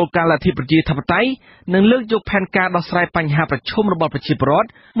គោរពគោលការណ៍លទ្ធិប្រជាធិបតេយ្យនិងលើកយកផែនការដោះស្រាយបញ្ហាប្រឈមរបស់ប្រជាពលរដ្ឋ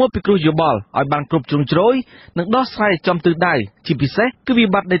មកពិគ្រោះយោបល់ឲ្យបានគ្រប់ជ្រុងជ្រោយនិងដោះស្រាយចំទិសដៅជាពិសេសគឺវិ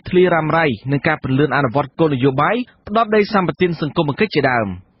បត្តិដីធ្លីរ៉ាំរ៉ៃនិងការពន្លឿនអនុវត្តគោលនយោបាយផ្ដោតដីសម្បត្តិសង្គមគិច្ចជាដើម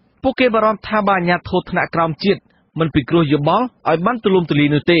ពួកគេបារម្ភថាបើអាជ្ញាធរថ្នាក់ក្រោមជាតិមិនពិគ្រោះយោបល់ឲ្យបានទូលំទូលាយ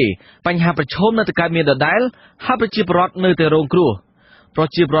នោះទេបញ្ហាប្រឈមនៅតែកើតមានដដែលហើយប្រជាពលរដ្ឋនៅតែរងគ្រោះប្រ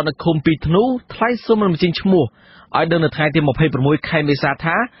ជាពលរដ្ឋនៅឃុំពីធ្នូថ្លែងសុំរំជើញឈ្មោះឲ្យដឹងនៅថ្ងៃទី26ខែមេសា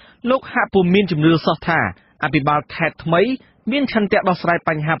ថាលោកហាក់ពុំមានជំនឿសោះថាអភិបាលខេត្តថ្មីមានឆន្ទៈដោះស្រាយប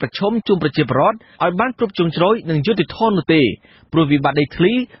ញ្ហាប្រឈមជុំប្រជាពលរដ្ឋឲ្យបានគ្រប់ជ្រុងជ្រោយនិងយុត្តិធម៌នោះទេព្រោះវិបត្តិដីធ្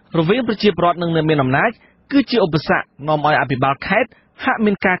លីរវាងប្រជាពលរដ្ឋនិងអ្នកមានអំណាចគឺជាឧបសគ្គនាំឲ្យអភិបាលខេត្តហាក់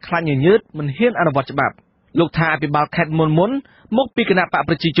មានការខ្លាចញញើតមិនហ៊ានអនុវត្តច្បាប់លោកថាអភិបាលខេត្តមុនមកពីគណៈបក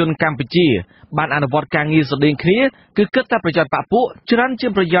ប្រជាជនកម្ពុជាបានអនុវត្តការងារស្រដៀងគ្នាគឺគិតតែប្រយោជន៍បកពួកច្រើនជា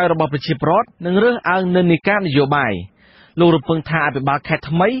ងប្រយោជន៍របស់ប្រជាពលរដ្ឋនិងរើសអើងនិន្នាការនយោបាយលោករំពឹងថាអភិបាលខេត្ត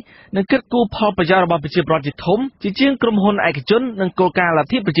ថ្មីនឹងគិតគូរផលប្រយោជន៍របស់ប្រជាពលរដ្ឋជាធំជាងក្រុមហ៊ុនឯកជននិងគោលការណ៍ល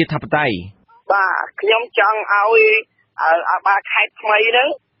ទ្ធិប្រជាធិបតេយ្យបាទខ្ញុំចង់ឲ្យអភិបាលខេត្តថ្មីហ្នឹង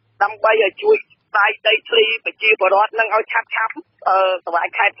ដើម្បីឲ្យជួយស្ដាយដីធ្លីប្រជាពលរដ្ឋនឹងឲ្យឆាប់សមាជិ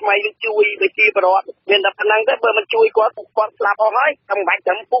កខេត្តថ្មីនឹងជួយប្រជាពលរដ្ឋមានតែប៉ុណ្្នឹងទេបើមិនជួយគាត់ស្លាប់អស់ហើយតែមិនបាច់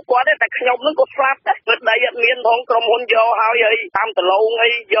ត្រឹមពួកគាត់ទេតែខ្ញុំនឹងក៏ស្លាប់ដែរព្រោះដីអត់មានផងក្រុមហ៊ុនយកហើយតាមដលងហើ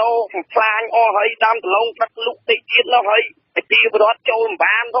យយកផ្លាញអស់ហើយតាមដលងដឹកលុកតិចទៀតនោះហើយប្រជាពលរដ្ឋចូលមិន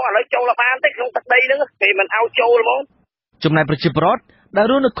បានផងឥឡូវចូលបានទេក្នុងទឹកដីហ្នឹងគេមិនឲ្យចូលហ្មងចំណែកប្រជាពលរដ្ឋដែល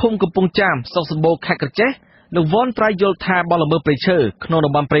រស់នៅឃុំកំពង់ចាមស្រុកសម្បូរខេត្តក្រចេះលោកវ៉ាន់ត្រៃយល់ថាបលល្មើសព្រៃឈើក្នុង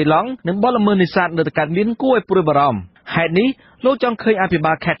តំបន់ព្រៃឡង់និងបលល្មើសនេសាទនៅតែកើតមានគួរឲ្យព្រួយបារម្ភហេតុនេះលោកចង់ឃើញអភិ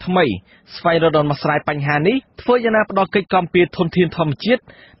បាលខេត្តថ្មីស្វែងរកដំណោះស្រាយបញ្ហានេះធ្វើយ៉ាងណាផ្ដល់កិច្ចគាំពារធនធានធម្មជាតិ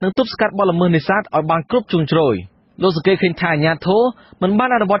និងទប់ស្កាត់បលល្មើសនេសាទឲ្យបានគ្រប់ជ្រុងជ្រោយលោកសង្កេតឃើញថាអាជ្ញាធរមិនបាន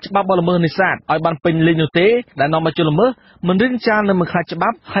អនុវត្តច្បាប់បលល្មើសនេសាទឲ្យបានពេញលេញនោះទេដែលនាំឲ្យជនល្មើសមិនរៀនចាលនិងមិនខ្លាចច្បា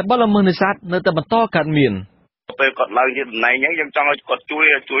ប់ហើយបលល្មើសនេសាទនៅតែបន្តកើតមានពេលគាត់ឡើងជាតំណែងហ្នឹងយើងចង់ឲ្យគាត់ជួយ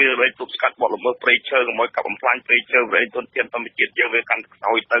ដើម្បីទប់ស្កាត់បទល្មើសព្រៃឈើកុំឲ្យកាប់បំផ្លាញព្រៃឈើព្រៃធនធានធម្មជាតិយើងវាកាន់ខ្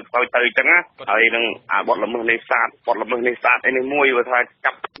សោយទៅអញ្ចឹងណាហើយនឹងបទល្មើសនេសាទឯនេះមួយវាថា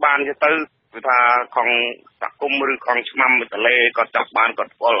ចាប់បានទៅវាថាខំសហគមន៍ឬខំឆ្មាំទលេគាត់ចាប់បានគា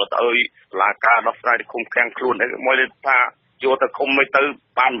ត់ផ្អល់ទៅឲ្យសាលាការដោះស្រាយឃុំឃាំងខ្លួនអីមួយថាយកទៅឃុំមិនទៅ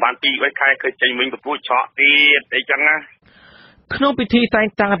បាន2-3ខែឃើញចេញវិញកំពូចឆក់ទៀតអីចឹងណាក្នុងពិធីតែង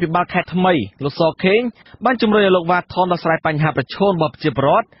តាំងអភិបាលខេត្តថ្មីលោកសខេងបានជំរុញឲ្យលោកវ៉ាថនដោះស្រាយបញ្ហាប្រឈមរបស់ប្រជាពលរ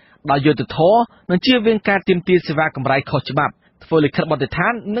ដ្ឋដោយយុត្តិធម៌និងជៀសវាងការទាមទារសេវាកម្រៃខុសច្បាប់ធ្វើលិខិតបទដ្ឋា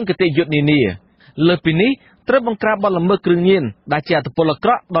ននិងគតិយុត្តនានាលើសពីនេះត្រូវបង្ក្រាបបទល្មើសគ្រឿងញៀនដែលជាអត្តពលអាក្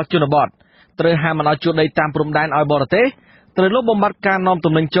រក់ដល់ជនបទត្រូវហាមមិនឲ្យជួលដីតាមព្រំដែនឲ្យបរទេសត្រូវលុបបំបាត់ការនាំ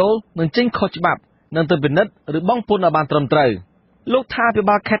ទំនិញចូលនិងចេញខុសច្បាប់និងទៅពិនិត្យឬបង់ពន្ធឲ្យបានត្រឹមត្រូវលោកថាអភិ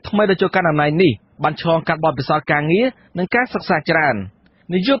បាលខេត្តថ្មីដែលចូលកាន់អំណាចនេះបានឆ្លងកាត់បទពិសោធន៍ការងារនិងការសិក្សាច្រើន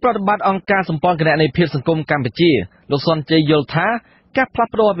នាយកប្រតិបត្តិអង្គការសម្ព័ន្ធគណនេយ្យភាពសង្គមកម្ពុជាលោកសុនជ័យយល់ថាការផ្លាស់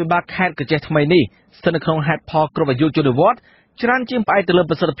ប្តូរអភិបាលខេត្តក្រចេះថ្មីនេះស្ថិតនៅក្នុងហេតុផលគ្រប់អាយុជនវត្តច្រើនជាងផ្អែកទៅលើ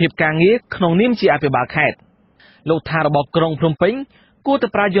ប្រសិទ្ធភាពការងារក្នុងនាមជាអភិបាលខេត្តលោកថារបបក្រុងភ្នំពេញគួរតែ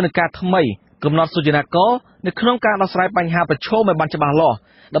ប្រើយន្តការថ្មីកំណត់សុចនាករនៅក្នុងការដោះស្រាយបញ្ហាប្រឈមឲ្យបានច្បាស់លាស់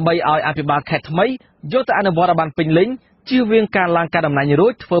ដើម្បីឲ្យអភិបាលខេត្តថ្មីយកទៅអនុវត្តឲ្យបានពេញលេញជៀសវាងការឡើងការតំណែងរួ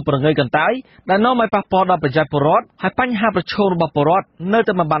ចធ្វើប្រងើយកន្តើយដែលនាំឲ្យប៉ះពាល់ដល់ប្រជាពលរដ្ឋហើយបញ្ហាប្រឈមរបស់ពលរដ្ឋនៅ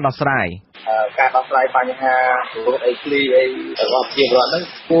តែមិនបានដោះស្រាយការដោះស្រាយបញ្ហារោគអីឃ្លីអីរបស់ប្រជាពលរដ្ឋហ្នឹង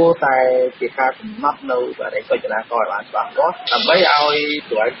គួរតែជាការកំណត់នៅបរិយាកាសចរាចរណ៍ឲ្យបានច្បាស់លាស់ដើម្បីឲ្យ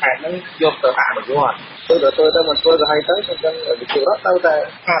ស្រួយខេត្តហ្នឹងយកទៅអនុវត្តទៅមិនធ្វើទៅឲ្យទៅចឹងប្រជាពលរដ្ឋទៅតែ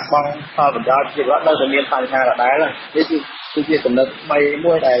ខាតបង់ផលប្រយោជន៍ប្រជាពលរដ្ឋនៅតែមានបញ្ហាដដែលនេះគឺជាចំណុចថ្មី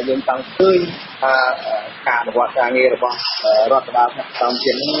មួយដែលយើងចង់ឃើញថាការអនុវត្តការងាររបស់រដ្ឋបាលតាម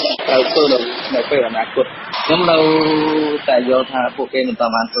ជាតិនេះត្រូវធ្វើនៅពេលអនាគតខ្ញុំនៅតែយល់ថាពួកគេមិន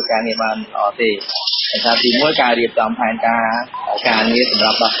បានធ្វើការងារបានល្អទេថាទីមួយការរៀបចំផែនការងារសម្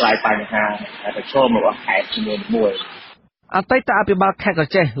រាប់ដោះស្រាយបញ្ហាប្រឈមរបស់ខេត្តចំនួន1អតីតអភិបាលខេត្តក្រ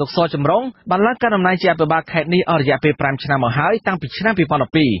ចេះលោកសចម្រុងបានឡើងកាន់តំណែងជាអភិបាលខេត្តនេះអស់រយៈពេល5ឆ្នាំមកហើយតាំងពីឆ្នាំ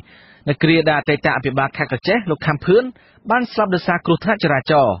2012នៅគ្រាដែលអតីតអភិបាលខេត្តក្រចេះលោកខំភឿនបានស្លាប់ដោយសារគ្រោះថ្នាក់ចរា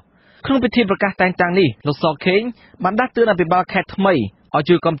ចរណ៍ក្នុងពិធីប្រកាសតែងតាំងនេះលោកសខេងបានដាស់តឿនអភិបាលខេត្តថ្មីឲ្យ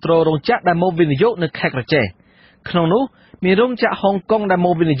ជួយគ្រប់គ្រងរោងចក្រដែលមកវិនិយោគនៅខេត្តក្រចេះក្នុងនោះមានរោងចក្រហុងកុងដែលម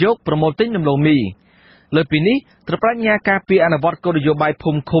កវិនិយោគប្រមូលទិញដំឡូងមីលើពីនេះត្រូវប្រាជ្ញាការពារអនុវត្តគោលនយោបាយភូ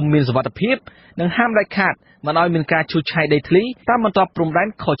មិឃុំមានសុវត្ថិភាពនិងហាមដាច់ខាតមិនឲ្យមានការឈូសឆាយដីធ្លីតាមបន្ទាប់ព្រំដែន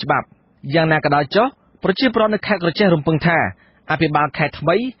ខុសច្បាប់យ៉ាងណាក៏ដោយចុះប្រជាពលរដ្ឋនៅខេត្តក្រចេះរំពឹងថាអភិបាលខេត្តថ្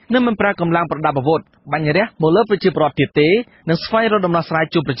មីនឹងមិនប្រើកម្លាំងប្រដាប់អាវុធបាញ់រះមកលើប្រជាពលរដ្ឋទៀតទេនិងស្វែងរកដំណោះស្រាយ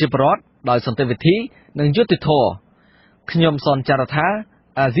ជូនប្រជាពលរដ្ឋដោយសន្តិវិធីនិងយុត្តិធម៌ ខ្ញុំសនចាររថា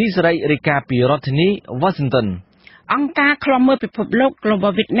អាស៊ីសេរីរាយការណ៍ពីរដ្ឋធានី Washington អង្គការឃ្លាំមើលពិភពលោក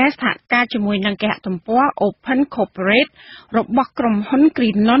Global Witness សហការជាមួយនឹងគេហទំព័រ Open Corporate របស់ក្រុមហ៊ុន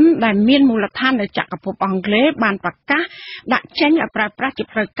Greenon ដែលមានមូលដ្ឋាននៅចក្រភពអង់គ្លេសបានប្រកាសដាក់ចេញឲ្យប្រើប្រាស់ជា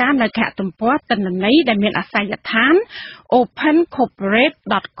ផ្លូវការនៅគេហទំព័រទិន្នន័យដែលមានអាសយដ្ឋាន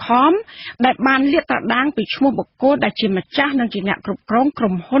opencorporate.com ដែលបានលាតត្រដាងពីឈ្មោះបុគ្គលដែលជាម្ចាស់និងជាអ្នកគ្រប់គ្រងក្រុ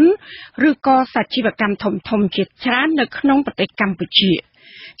មហ៊ុនឬក៏សាជីវកម្មធំៗជាច្រើននៅក្នុងប្រទេសកម្ពុជា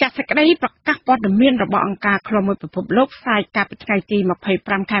ចាសសេចក្តីប្រកាសព័ត៌មានរបស់អង្គការឃ្លាំមើលពិភពលោកផ្សាយកាលពីថ្ងៃទី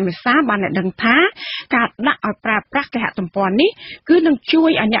25 ខែមេសាបានឲ្យដឹងថាការដាក់ឲ្យប្រើប្រាស់គេហទំព័រនេះគឺនឹងជួយ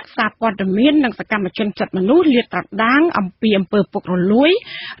ឲ្យអ្នកសារព័ត៌មាននិងសកម្មជនសិទ្ធិមនុស្សលាតត្រដាងអំពីអំពើពុករលួយ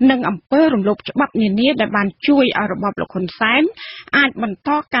និងអំពើរំលោភច្បាប់នានាដែលបានជួយឲ្យរបបលោកហ៊ុនសែនអាចបន្ត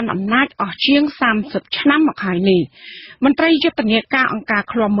កាន់អំណាចអស់ជាង30ឆ្នាំមកហើយនេះមន្ត្រីយុទ្ធនាការអង្គការ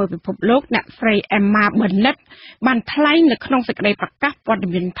ឃ្លាំមើលពិភពលោកអ្នកស្រី Emma Bennett បានថ្លែងនៅក្នុងសេចក្តីប្រកាសព័ត៌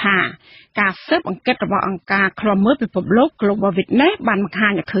មានថាការស៊ើបអង្កេតរបស់អង្គការឃ្លាំមើលពិភពលោក Global Witness បានបង្ហា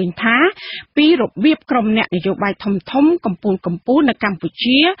ញឲ្យឃើញថាពីរបៀបក្រុមអ្នកនយោបាយធំកំពូលនៅកម្ពុ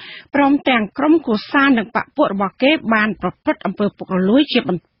ជាព្រមទាំងក្រុមគូសានិងបពុរបស់គេបានប្រព្រឹត្តអំពើពុករលួយជា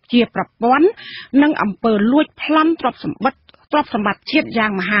ប្រព័ន្ធនិងអំពើលួចប្លន់ទ្រព្យសម្បត្តិជាតិយ៉ា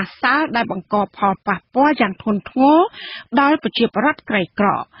ងមហាសាលដែលបង្កផលប៉ះពាល់យ៉ាងធ្ងន់ធ្ងរដល់ប្រជាពលរដ្ឋក្រីក្រ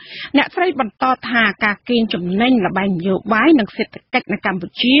អ្នកស្រីបន្តថាការកេងចំណេញល្បែងនយោបាយនិងសេដ្ឋកិច្ចនៅកម្ពុ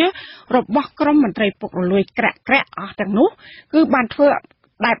ជារបស់ក្រុមមន្ត្រីពុករលួយក្រាក់អស់ទាំងនោះគឺបានធ្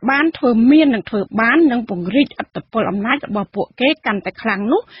វើមាននិងធ្វើបាននិងពង្រីកឥទ្ធិពលអំណាចរបស់ពួកគេកាន់តែខ្លាំង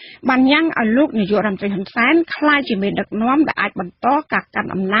នោះបានញ៉ាំងឲ្យលោកនាយករដ្ឋមន្ត្រីហ៊ុនសែនក្លាយជាមេដឹកនាំដែលអាចបន្តការកាន់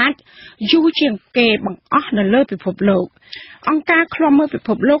អំណាចយូរជាងគេបង្អស់នៅលើពិភពលោកអង្គការឃ្លាំមើលពិភ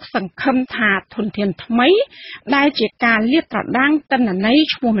ពលោកសង្ឃឹមថាធនធានថ្មីដែលជាការលាតត្រដាងទិន្នន័យ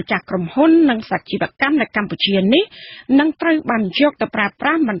ឈ្មោះម្ចាស់ក្រុមហ៊ុននិងសាជីវកម្មនៅកម្ពុជានេះនឹងត្រូវបានយកទៅប្រើប្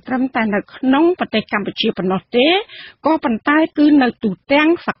រាស់មិនត្រឹមតែនៅក្នុងប្រទេសកម្ពុជាប៉ុណ្ណោះទេក៏ប៉ុន្តែគឺនៅទូទាំង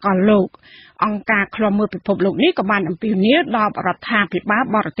សកលលោកអង្គការឃ្លាំមើលពិភពលោកនេះក៏បានអំពាវនាវដល់រដ្ឋាភិបាល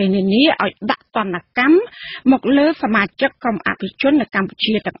បរទេសនានាឲ្យដាក់ទណ្ឌកម្មមកលើសមាជិកក្រុមអភិជននៅកម្ពុ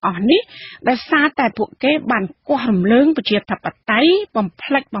ជាទាំងអស់នេះដោយសារតែពួកគេបានគាស់រំលើងប្រជាធិបតេយ្យបំ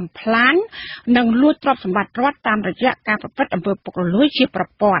ផ្លិចបំផ្លាញនិងលួចទ្រព្យសម្បត្តិរដ្ឋតាមរយៈការប្រព្រឹត្តអំពើពុករលួយជាប្រ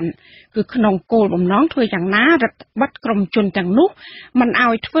ព័ន្ធគឺក្នុងគោលបំណងធ្វើយ៉ាងណារដ្ឋបတ်ក្រុមជនទាំងនោះមិន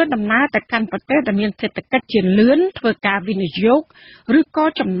ឲ្យធ្វើដំណើរទៅកាន់ប្រទេសដែលមានសេដ្ឋកិច្ចជាលឿនធ្វើការវិនិយោគឬក៏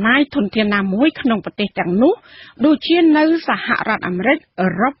ចំណាយធនធានណាមួយក្នុងប្រទេសទាំងនោះដូចជានៅសហរដ្ឋអាមេរិកអឺ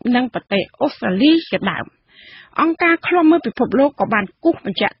រ៉ុបនិងប្រទេសអូស្ត្រាលីជាដើមអង្គការឃ្លាំមើលពិភពលោកក៏បានគូសប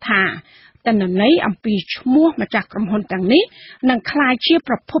ញ្ជាក់ថាទិន្នន័យអំពីឈ្មោះម្ចាស់ក្រុមហ៊ុនទាំងនេះនឹងក្លាយជា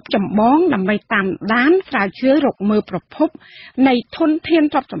ប្រភពចម្បងដើម្បីតាមដានស្រាវជ្រាវរកមើលប្រភពនៃធនធាន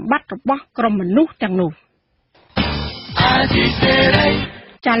ទ្រព្យសម្បត្តិរបស់ក្រុមមនុស្សទាំងនោះ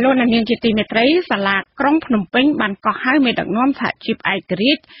ចាលោកនាងជាទីមេត្រីសាលាក្រុងភ្នំពេញបានកោះហៅមេដឹកនាំសហជីពឯក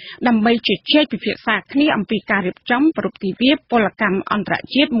រាជ្យដើម្បីជជែកពិភាក្សាគ្នាអំពីការរៀបចំប្រពៃទិវាពលកម្មអន្តរ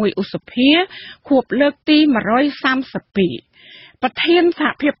ជាតិ1ឧសភាខួបលើកទី132ប្រធានសហ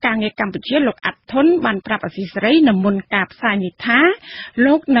ភាពការងារកម្ពុជាលោកអាត់ធុនបានប្រាប់អាស៊ីសេរីនៅមុនការផ្សាយនេះថា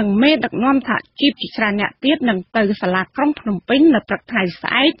លោកនិងមេដឹកនាំសហជីពជាច្រើនអ្នកទៀតនឹងទៅសាលាក្រុងភ្នំពេញនៅព្រឹកថ្ងៃស្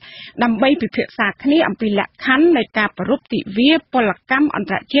អែកដើម្បីពិភាក្សាគ្នាអំពីលក្ខខណ្ឌនៃការប្រារព្ធទិវាពលកម្មអន្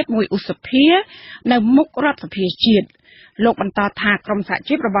តរជាតិ1ឧសភានៅមុខរដ្ឋសភាជាតិលោកបន្តថាក្រុមសហ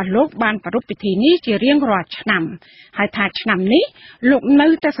ជីពរបស់លោកបានប្រារព្ធពិធីនេះជារៀងរាល់ឆ្នាំហើយថាឆ្នាំនេះលោកនៅ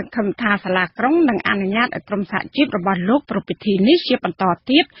តែសង្ឃឹមថាសាលាក្រុងនឹងអនុញ្ញាតឲ្យក្រុមសហជីពរបស់លោកប្រារព្ធពិធីនេះជាបន្ត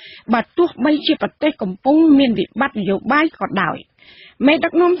ទៀតបើទោះបីជាប្រទេសកំពុងមានវិបត្តិនយោបាយក៏ដោយមេដឹ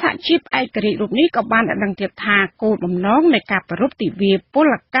កនាំសហជីពឯករាជ្យរូបនេះក៏បានឲ្យដឹងទៀតថាគោលបំណងនៃការប្រារព្ធទិវាព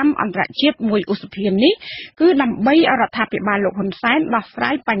លកម្មអន្តរជាតិ1ឧសភានេះគឺដើម្បីឲ្យរដ្ឋាភិបាលលោកហ៊ុនសែនដោះស្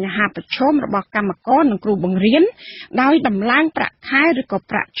រាយបញ្ហាប្រឈមរបស់កម្មករនិងគ្រូបង្រៀនដោយដំឡើងប្រាក់ខែឬក៏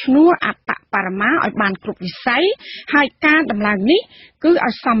ប្រាក់ឈ្នួលអបបរមាឲ្យបានគ្រប់វិស័យហើយការដំឡើងនេះគឺ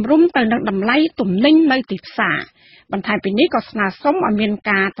ឲ្យសមរម្យទៅនឹងតម្លៃទំនិញនៅទីផ្សារបន្ថែមពីនេះក៏ស្នើសុំឲ្យមាន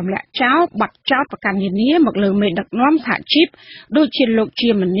ការទម្លាក់ចោលបទចោទប្រកាន់នានាមកលើមេដឹកនាំសហជីពដូចជាលោកជា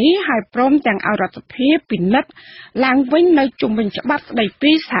មនីហើយព្រមទាំងឲ្យរដ្ឋសភាពិនិត្យឡើងវិញនៅជុំវិញច្បាប់ស្តី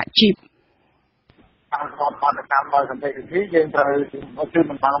ពីសហជីពតាមរដ្ឋបាលកម្មដោយសន្តិវិធីយើងត្រូវជួយ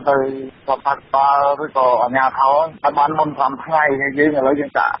មិនបានទៅរដ្ឋបាលឬក៏អាជ្ញាធរឲ្យបានមុន5ថ្ងៃហើយយើងឥឡូវយើ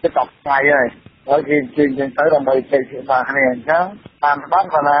ងដាក់10ថ្ងៃហើយហើយគេជិះទៅដើម្បីជែកភាសាគ្នាអញ្ចឹងតាមបាន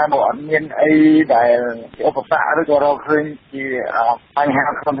គាត់ថាបើអត់មានអីដែលជាឧបសគ្គឬក៏រកឃើញជាបញ្ហា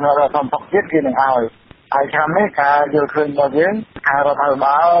ក្នុងរដ្ឋធម្មនុញ្ញជាតិគេនឹងឲ្យហើយឆ្នាំនេះការយល់ឃើញរបស់យើងខាងរដ្ឋាភិ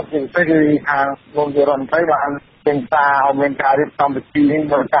បាលជាពិសេសគឺខាងលោកនាយរដ្ឋមន្ត្រីបានចេញសារឲ្យមានការរៀបចំពិធីនេះ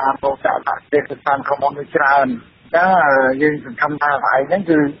ដោយការប្រកាសអតិថិជនក្រុមហ៊ុនច្រើន ចាយើងសង្ឃឹមថាฝ่ายហ្នឹង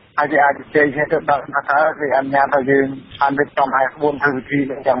គឺអាចជជែកទៅដល់ថាគេអនុញ្ញាតឲ្យយើងបានរៀបចំឲ្យក្បួនធ្វើពិធី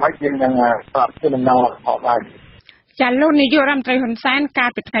យ៉ាងម៉េចយើងនឹងប្រាប់ជាដំណើរផងដែរ ចាលោកនាយករដ្ឋមន្ត្រីហ៊ុនសែនកាល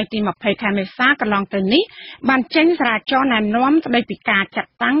ពីថ្ងៃទី20ខែមេសាកន្លងទៅនេះបានចេញចរាចរណ៍ណែនាំស្តីពីការចា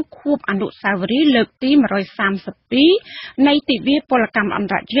ត់តាំងខួបអនុស្សាវរីយ៍លើកទី132នៃទិវាពលកម្មអន្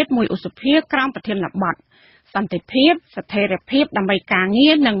តរជាតិ1ឧសភាក្រោមប្រធានបទសន្តិភាពស្ថិរភាពដើម្បីការងា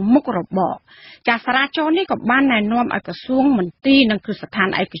រនិងមុខរបរចាចរាចរណ៍នេះក៏បានណែនាំឲ្យក្រសួងមន្ទីរនិងគ្រឹះស្ថាន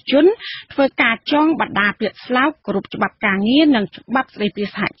ឯកជនធ្វើការចងបណ្ដាពាក្យស្លោកគោរពច្បាប់ការងារនិងច្បាប់ស្តីពី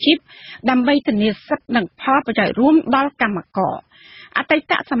សហជីពដើម្បីធានាសិទ្ធិនិងផលប្រយោជន៍រួមដល់កម្មករអតី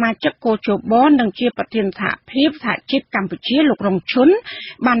តសមាជិកគោជបនិងជាប្រធានសហភាពសហជីពកម្ពុជាលោករងឈុន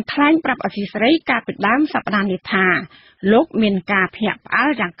បានថ្លែងប្រាប់អសីសេរីកាលពីដើមសប្តាហ៍នេះថាលោកមានការភ្ញាក់ផ្អើ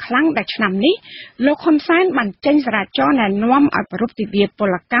លយ៉ាងខ្លាំងដែលឆ្នាំនេះលោកហ៊ុនសែនបានចេញចរាចរណ៍ណែនាំឲ្យប្រពៃទិវាព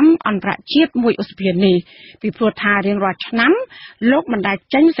លកម្មអន្តរជាតិ1ឧសភានេះពីព្រោះថារៀងរាល់ឆ្នាំលោកមិនដែល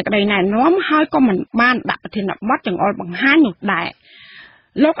ចេញសេចក្តីណែនាំហើយក៏មិនបានដាក់ប្រធានបទចង្អុលបង្ហាញនោះដែរ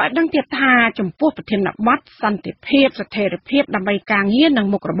លោកឲ្យដឹងទៀតថាចំពោះប្រធានបទសន្តិភាពស្ថិរភាពដើម្បីការងារនិង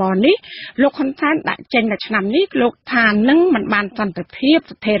មុខរបរនេះលោកហ៊ុនសែនដាក់ចេញនៅឆ្នាំនេះលោកថានឹងមិនបានសន្តិភាព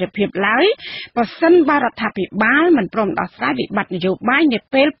ស្ថិរភាពឡើយបើសិនបើរដ្ឋាភិបាលមិនព្រមដោះស្រាយវិបត្តិនយោបាយនា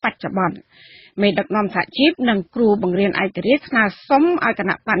ពេលបច្ចុប្បន្នមេដឹកនាំសហជីពនិងគ្រូបង្រៀនឯករាជ្យស្នើសុំឲ្យគ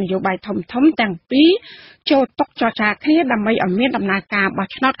ណៈបកនយោបាយធំទាំងពីរចូលតុចរចាគ្នាដើម្បីឲ្យមានដំណើរការបោះ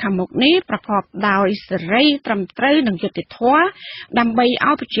ឆ្នោតខាងមុខនេះប្រកបដោយសេរីត្រឹមត្រូវនិងយុត្តិធម៌ដើម្បី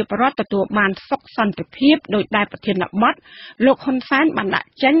ឲ្យប្រជាពលរដ្ឋទទួលបានសុខសន្តិភាពដោយដែលប្រធានបទលោកហ៊ុនសែនបានដាក់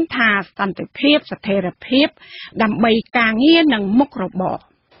ចេញថាសន្តិភាពស្ថិរភាពដើម្បីការងារនិងមុខរបរ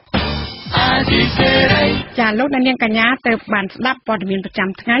ចាលោកនាងកញ្ញាទៅបានស្ដាប់ព័ត៌មានប្រចាំ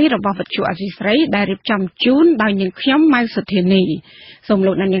ថ្ងៃរបស់វិទ្យុអសីស្រីដែលរៀបចំជូនដោយនាងខ្ញុំម៉ៅសុធានីសូម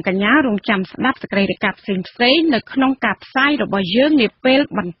លោកនាងកញ្ញារងចាំស្ដាប់សេចក្តីរាយការណ៍ផ្សេងៗនៅក្នុងការផ្សាយរបស់យើងនាពេល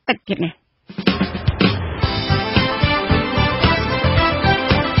បន្តិចទៀតនេះ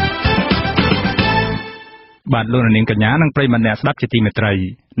បាទលោកនាងកញ្ញានិងប្រិយមិត្តអ្នកស្ដាប់ជាទីមេត្រី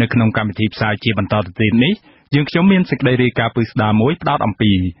នៅក្នុងកម្មវិធីផ្សាយជាបន្តទៅទៀតនេះយើងខ្ញុំមានសេចក្តីរាយការណ៍ពិស្ដារមួយផ្ដោតអំ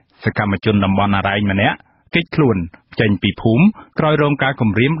ពីសកម្មជនតំបន់អរ៉ែងម្នាក់គេចខ្លួនចេញពីភូមិក្រោយរងការគំ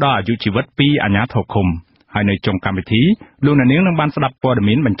រាមដល់អាយុជីវិតពីអាជ្ញាធរឃុំហើយនៅចុងកម្មវិធីលោកនាងនឹងបានស្ដាប់ព័ត៌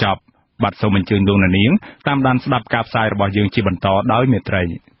មានបញ្ចប់បាទសូមអញ្ជើញលោកនាងតាមដានស្ដាប់ការផ្សាយរបស់យើងជាបន្តដោយមេត្រី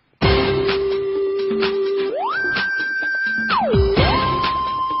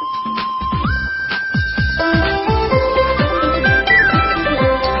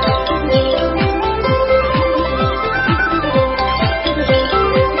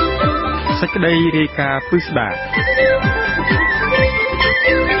សេចក្តីរាយការណ៍ពិស្ដារ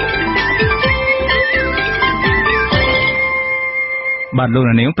បាទលោក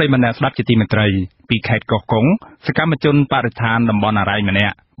នាងប្រិយមិត្តអ្នកស្ដាប់ជាទីមេត្រីពីខេត្តកោះកុងសកម្មជនបរិស្ថានតំបន់អរ៉ៃម្នា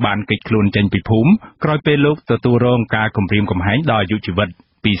ក់បានគេចខ្លួនចេញពីភូមិក្រោយពេលលោកទទួលរងការគំរាមកំហែងដល់អាយុជីវិត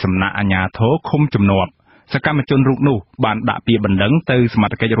ពីសំណាក់អាជ្ញាធរឃុំជំនាប់សកម្មជនរូបនោះបានដាក់ពាក្យបណ្ដឹងទៅសម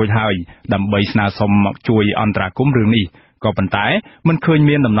ត្ថកិច្ចរួចហើយដើម្បីស្នើសុំមកជួយអន្តរាគមន៍រឿងនេះក៏ប៉ុន្តែមិនឃើញ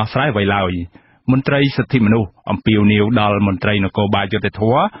មានដំណោះស្រាយអ្វីឡើយមន្ត្រីសិទ្ធិមនុស្សអំពាវនាវដល់មន្ត្រីនគរបាលយុត្តិធ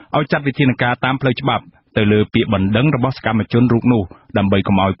ម៌ឲ្យចាត់វិធានការតាមផ្លូវច្បាប់ទៅលើពាក្យបណ្ដឹងរបស់សកម្មជនរូបនោះដើម្បី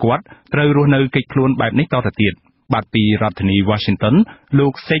កុំឲ្យគាត់ត្រូវរស់នៅកិច្ចខ្លួនបែបនេះតទៅទៀតបាទពីរដ្ឋធានី Washington លោ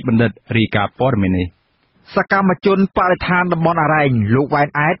កសេកបណ្ឌិតរាយការណ៍ព័ត៌មាននេះសកម្មជនបរិស្ថានតំបន់អរ៉ែងលោកវ៉ែន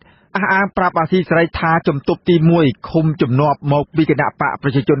អែតអះអាងប្រាប់អាស៊ីសេរីថាជំទប់ទី1ឃុំជំនាប់មកពីគណៈបកប្រ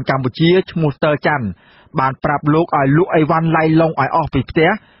ជាជនកម្ពុជាឈ្មោះស្ទើច័ន្ទបានប្រាប់លោកឲ្យលក់អីវ៉ាន់ឡៃឡុងឲ្យអស់ពីផ្ទះ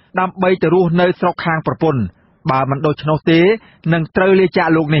ដើម្បីទៅរស់នៅស្រុកខាងប្រពន្ធបើមិនដូច្នោះទេនឹងត្រូវលាចាក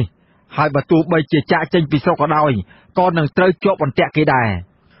លោកនេះហើយបើទោះបីជាចាកចេញពីស្រុកក៏ដោយក៏នឹងត្រូវជាប់អន្ទាក់គេដែរ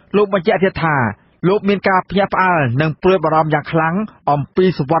លោកបញ្ជាក់ទៀតថាលោកមានការភ្ញាក់ផ្អើលនិងព្រួយបារម្ភយ៉ាងខ្លាំងអំពី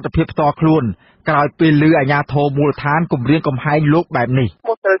សុវត្ថិភាពផ្ទាល់ខ្លួនក្រោយពេលឮអាជ្ញាធរមូលដ្ឋានគំរាមកំហែងលោកបែបនេះម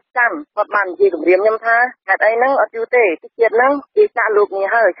កទៅចាំគាត់បាននិយាយគំរាមខ្ញុំថាហេតុអីហ្នឹងអត់យូរទេទីជាតិហ្នឹងគេចាក់លោកនេះ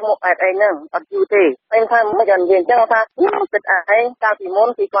ហើយឈ្មោះហេតុអីហ្នឹងអត់យូរទេខ្ញុំថាមិនយ៉ាងនិយាយអញ្ចឹងថាចិត្តឯងកាលពីមុន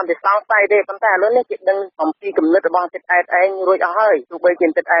គេគាត់ទៅសង្ស័យទេប៉ុន្តែឥឡូវនេះគេដឹងអំពីគំនិតរបស់ចិត្តឯងរួចអស់ហើយទោះបីជា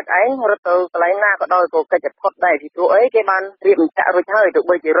ចិត្តឯងរត់ទៅកន្លែងណាក៏ដោយក៏កិច្ចផុតដែរពីព្រោះអីគេបានរៀបបញ្ជាក់រួចហើយទោះ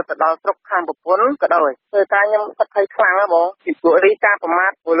បីជារត់ទៅដល់ស្រុកខាងប្រពន្ធក៏ដោយធ្វើតែខ្ញុំគាត់ភ័យខ្លាំងណាស់បងពីព្រោះរីការប្រមា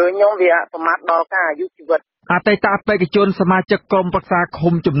ថព្រោះលើខ្ញុំវាប្រមាថដល់ការអាយុជីវិតអតីតបេក្ខជនសមាជិកក្រុមប្រឹក្សា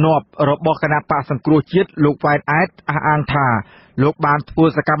ឃុំជំនាប់របស់គណៈបកសង្គ្រោះជាតិលោកវ៉ែនអែតអះអាងថាលោកបានធ្វើ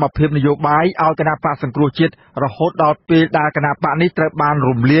សកម្មភាពនយោបាយឲ្យគណៈបកសង្គ្រោះជាតិរហូតដល់ពេលដែលគណៈបកនេះត្រូវបាន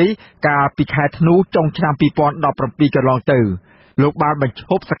រំលាយកាលពីខែធ្នូចុងឆ្នាំ2017កន្លងទៅលោកបានបញ្ឈ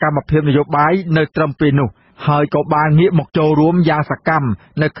ប់សកម្មភាពនយោបាយនៅត្រឹមពេលនោះ ហើយក៏បានងាកមកចូលរួមយ៉ាងសកម្ម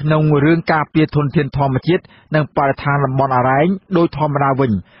នៅក្នុងរឿងការពារធនធានធម្មជាតិនិងបរិស្ថានតំបន់អរ៉ែងដោយធម្មតាវិ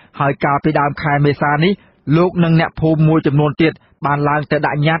ញហើយកាលពីដើមខែមេសានេះលោកនិងអ្នកភូមិមួយចំនួនទៀតបានឡើងទៅ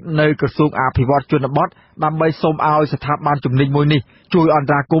ដាក់ញត្តិនៅក្រសួងអភិវឌ្ឍជនបទដើម្បីសូមឲ្យស្ថាប័នជំនាញមួយនេះជួយអន្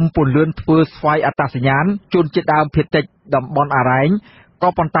តរាគមន៍ពន្លឿនធ្វើស្វ័យអត្តសញ្ញាណជនជាតិដើមភាគតិចតំបន់អរ៉ែងក៏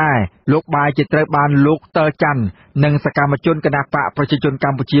ប៉ុន្តែលោកបាយជាត្រូវបានលោកតើច័ន្ទនិងសកម្មជនគណបកប្រជាជនក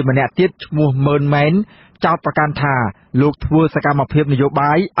ម្ពុជាម្នាក់ទៀតឈ្មោះម៉ឺនម៉ែនចោទប្រកាន់ថាលោកធ្វើសកម្មភាពនយោ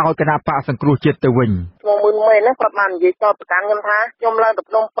បាយឲ្យគណបកសង្គ្រោះជាតិទៅវិញខ្ញុំមុនមែនណាគាត់បាននិយាយតបប្រកាន់ខ្ញុំថាខ្ញុំឡើងទៅ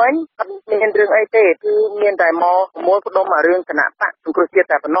ភ្នំពេញអត់មានរឿងអីទេគឺមានតែមកប្រមូលផ្ដុំអារឿងគណៈបកសង្គ្រោះជាតិ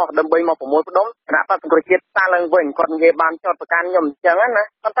តែប៉ុណ្ណោះដើម្បីមកប្រមូលផ្ដុំគណៈបកសង្គ្រោះជាតិតាឡើងវិញគាត់និយាយបានចោទប្រកាន់ខ្ញុំអញ្ចឹងណា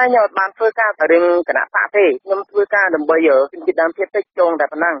ប៉ុន្តែខ្ញុំអត់បានធ្វើការរឿងគណៈបកទេខ្ញុំធ្វើការដើម្បីជំនឿដើមភាពតិចចងតែ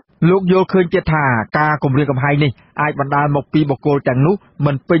ប៉ុណ្ណឹងលោកយល់ឃើញទៀតថាការគម្រាមកំហែងនេះអាចបណ្ដាលមកពីបុគ្គលទាំងនោះ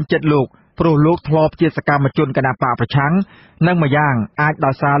មិនពេញចិត្តលោកព្រោះលោកធ្លាប់ជាសកម្មជនគណបកប្រឆាំងនិងម្យ៉ាងអាច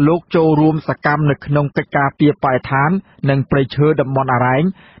ដោយសារលោកចូលរួមសកម្មនៅក្នុងកិច្ចការពារបរិស្ថាននិងព្រៃឈើតំបន់អរ៉ែង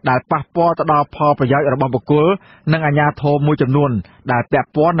ដែលប៉ះពាល់ទៅដល់ផលប្រយោជន៍របស់បុគ្គលនិងអាជ្ញាធរមួយចំនួនដែលពាក់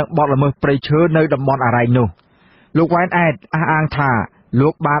ព័ន្ធនឹងបទល្មើសព្រៃឈើនៅតំបន់អរ៉ែងនោះលោកវ៉ែនអែតអះអាងថាលោ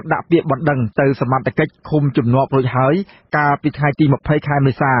កបានដាក់ពាក្យបណ្ដឹងទៅសមត្ថកិច្ចឃុំជំនាប់រួចហើយកាលពីថ្ងៃទី20ខែ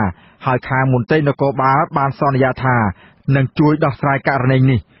មេសាហើយខាងមន្ត្រីនគរបាលបានសន្យាថានឹងជួយដោះស្រាយករណី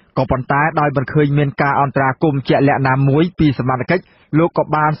នេះក៏ប៉ុន្តែដោយមិនឃើញមានការអន្តរាគមន៍ជាក់លាក់ណាមួយពីសមត្ថកិច្ចលោកក៏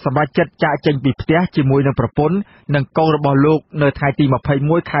បានសម្រេចចិត្តចាកចេញពីផ្ទះជាមួយនឹងប្រពន្ធនិងកូនរបស់លោកនៅថ្ងៃទី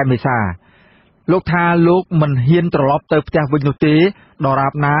21ខែមេសាលោកថាលោកមិនហ៊ានត្រឡប់ទៅផ្ទះវិញនោះទេដរា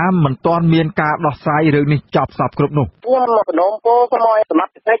បណាមិនទាន់មានការដោះស្រាយរឿងនេះចប់សពគ្រប់នោះខ្ញុំមកបណងពោសូមឲ្យសមត្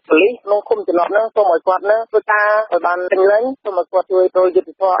ថកិច្ចប៉ូលីសក្នុងគុំចំណត់ហ្នឹងសូមឲ្យគាត់ហ្នឹងធ្វើការឲ្យបានពេញលេញសូមឲ្យគាត់ជួយប្រយុទ្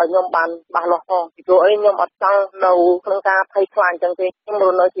ធធម៌ឲ្យខ្ញុំបានច្បាស់លាស់ផងពីព្រោះអីខ្ញុំអត់ចង់នៅក្នុងការភ័យខ្លាចអញ្ចឹងទេខ្ញុំរ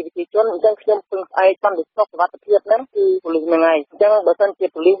ស់នៅជាប្រជាជនអញ្ចឹងខ្ញុំពឹងផ្អែកសន្តិសុខសុវត្ថិភាពហ្នឹងគឺប៉ូលីសហ្នឹងហើយអញ្ចឹងបើសិនជា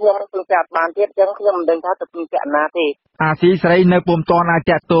ប៉ូលីសខ្ញុំពឹងផ្អែកបានទៀតអញ្ចឹងខ្ញុំមិនដឹងថាទៅពឹងផ្អែកណាទេអាស៊ីសេរីនៅពុំទាន់អាច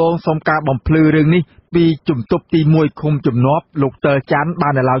តាក់ទងសុំការបំភ្លឺរឿងនេះពីជំទប់ទី1ឃុំជំនាប់លោកតើច័ន្ទបា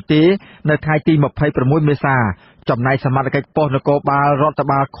ននៅឡើយទេនៅថ្ងៃទី26មេសាចំណែកសមត្ថកិច្ចប៉ុស្តិ៍នគរបាលរដ្ឋ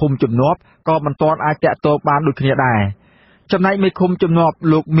បាលឃុំជំនាប់ក៏មិនទាន់អាចតាក់ទងបានដូចគ្នាដែរចំណែកមេឃុំជំនាប់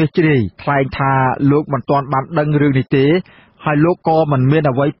លោកមាសជ្រាយថ្លែងថាលោកមិនទាន់បានដឹងរឿងនេះទេហើយលោកក៏មិនមាន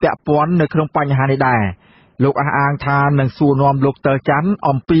អ្វីពាក់ព័ន្ធនៅក្នុងបញ្ហានេះដែរលោកអះអាងថានឹងសួរនាំលោកតើច័ន្ទ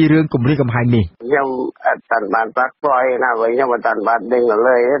អំពីរឿងគម្រាមកំហែងនេះខ្ញុំអត់តាន់បានបាត់ស្អីណាវិញខ្ញុំអត់តាន់បានដេញ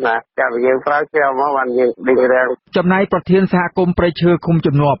លើណាចាំយើងប្រើជាមកបានយើងដេញរឿងចំណែកប្រធានសហគមន៍ព្រៃឈើឃុំ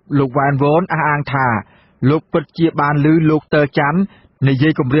ជំនាប់លោកវ៉ែនវ៉នអះអាងថាលោកពិតជាបានឮលោកតើច័ន្ទនិយា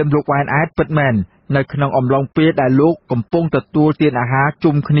យគម្រាមលោកវ៉ែនអែតពិតមែននៅក្នុងអំឡុងពេលដែលលោកកំពុងទទួលទានអាហារ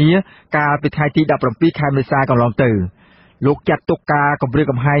ជុំគ្នាកាលពីថ្ងៃទី17ខែមេសាកន្លងទៅលោកចាត់ទុកការគម្រាម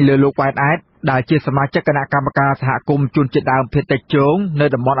កំហែងលើលោកវ៉ែនអែតដែលជាសមាជិកគណៈកម្មការសហគមន៍ជនជាតិដើមភាគតិចជងនៅ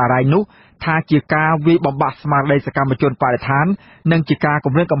តំបន់អរ៉ៃនោះថាជាការវាយបំបាក់ស្មារតីសកម្មជនបរិស្ថាននិងជាការគ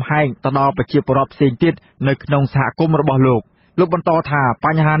ម្រាមកំហែងទៅដល់ប្រជាពលរដ្ឋផ្សេងទៀតនៅក្នុងសហគមន៍របស់លោកបន្តថាប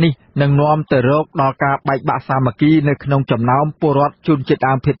ញ្ហានេះនឹងនាំទៅរកដល់ការបែកបាក់សាមគ្គីនៅក្នុងចំណោមពលរដ្ឋជនជាតិ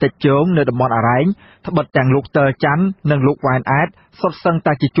ដើមភាគតិចជងនៅតំបន់អរ៉ែងត្បិតទាំងលោកតើច័ន្ទនិងលោកវ៉ែនអែតសុទ្ធសឹង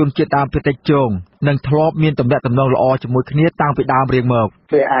តែជាជនជាតិដើមភាគតិចជងនិងធ្លាប់មានទំនាក់ទំនងល្អជាមួយគ្នាតាំងពីដើមរៀងមក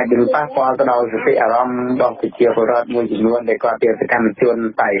វាអាចនឹងប៉ះពាល់ទៅដល់សតិអារម្មណ៍របស់ប្រជាពលរដ្ឋមួយចំនួនដែលគាត់ជាសកម្មជន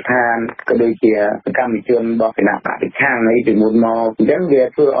បរិស្ថានក៏ដូចជាសកម្មជនរបស់គណៈបកប្រឆាំងនេះពីមុនមកអញ្ចឹងវា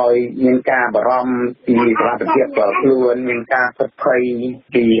ធ្វើឲ្យមានការបារម្ភពីសុខភាពរបស់ខ្លួនមានការផិតភ័យ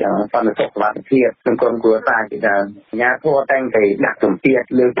ពីសន្តិសុខសុខភាពសង្គមគ្រួសារជាដើមអាជ្ញាធរតែងតែដាក់សម្ពាធ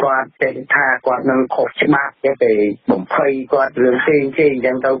លើគាត់ចេះថាគាត់នឹងខុសច្បាប់ចេះតែបំភ័យគាត់រឿងផ្សេងៗអញ្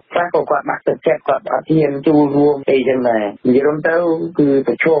ចឹងទៅខ្លះក៏គាត់បាក់ទឹកចិត្តគាត់អត់ហ៊ានចូលរួមអីចឹងដែរនិយាយទៅគឺ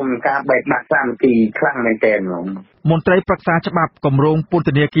ប្រឈមការបែកបាក់សាមគ្គីខ្លាំងមែនទែនហ្មងមន្ត្រីប្រឹក្សាច្បាប់គម្រោងពន្ធ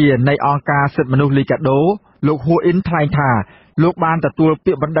នាគារនៃអង្គការសិទ្ធិមនុស្សលីកាដូលោកហួអ៊ីនថ្លែងថាលោកបានទទួល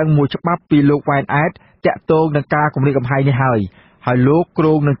ពាក្យបណ្ដឹងមួយច្បាប់ពីលោកវ៉ែនអែតតាក់ទងនឹងការគម្រាមកំហែងនេះហើយលោកគ្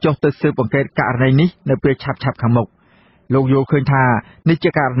រោងនឹងចុះទៅស៊ើបអង្កេតករណីនេះនៅពេលឆាប់ខាងមុខលោកយល់ឃើញថានេះជា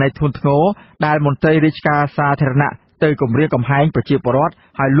ករណីធ្ងន់ធ្ងរដែលមន្ត្រីរាជការសាធារណៈទៅគម្រាមកំហែងប្រជាពលរដ្ឋ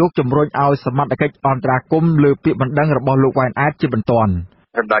ហើយលោកជំរុញឲ្យសមត្ថកិច្ចអន្តរាគមន៍លើពាក្យបណ្ដឹងរបស់លោកវ៉ែនអែតជាបន្ទាន់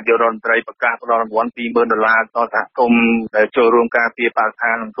សម្ដេចនាយករដ្ឋមន្ត្រីប្រកាសផ្តល់រង្វាន់$20,000ដល់សហគមន៍ដែលចូលរួមការពារបរិស្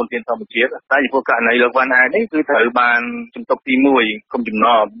ថាននិងធនធានធម្មជាតិតែចំពោះករណីលោកវ៉ាន់អាយនេះគឺត្រូវបានជំទប់ទី1គុំចំណ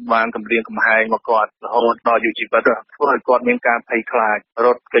ប់បានគម្រាមកំហែងមកគាត់រហូតដល់អាយុជីវិតធ្វើឲ្យគាត់មានការភ័យខ្លាចរ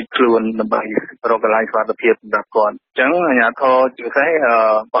ត់គេចខ្លួនដើម្បីរកកន្លែងសុវត្ថិភាពសម្រាប់គាត់អញ្ចឹងអាជ្ញាធរជាពិសេស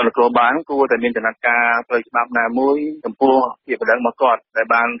ពលរដ្ឋបានគួរតែមានដំណាក់កាលផ្លូវច្បាប់ណាមួយចំពោះជាបណ្ដឹងមកគាត់ដែល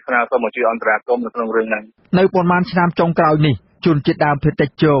បានស្នើសុំមកជួយអន្តរាគមន៍នៅក្នុងរឿងហ្នឹងនៅប៉ុន្មានឆ្នាំចុងក្រោយនេះ ជនជាតិដើមភាគតិច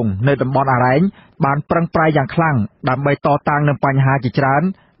ជងនៅតំបន់អារ៉ែងបានប្រឹងប្រែងយ៉ាងខ្លាំងដើម្បីតតាំងនឹងបញ្ហាជាច្រើន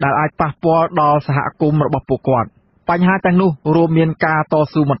ដែលអាចប៉ះពាល់ដល់សហគមន៍របស់ពួកគាត់បញ្ហាទាំងនោះរួមមានការត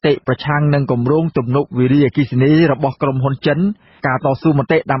ស៊ូមតិប្រឆាំងនឹងគម្រោងទំនប់វារីអគ្គិសនីរបស់ក្រុមហ៊ុនចិនការតស៊ូម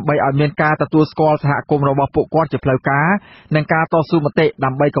តិដើម្បីឲ្យមានការទទួលស្គាល់សហគមន៍របស់ពួកគាត់ជាផ្លូវការនិងការតស៊ូមតិដើ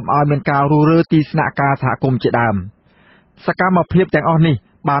ម្បីកុំឲ្យមានការរុះរើទីស្នាក់ការសហគមន៍ជាដើមសកម្មភាពទាំងអស់នេះ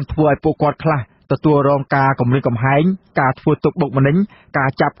បានធ្វើឲ្យពួកគាត់ខ្លះទទួលរងការគំរាមកំហែងការធ្វើទុកបុកម្នេញការ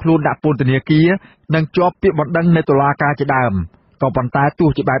ចាប់ខ្លួនដាក់ពន្ធនាគារនិងជាប់ពាក្យបណ្ដឹងនៅតុលាការជាដើមក៏ប៉ុន្តែទោះ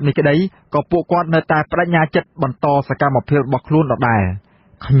ជាបែបនេះក្តីក៏ពួកគាត់នៅតែបដិញ្ញាចិត្តបន្តសកម្មភាពរបស់ខ្លួនដដែល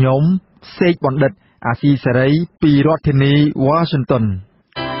ខ្ញុំសេកបណ្ឌិតអាស៊ីសេរីពីរដ្ឋធានី Washington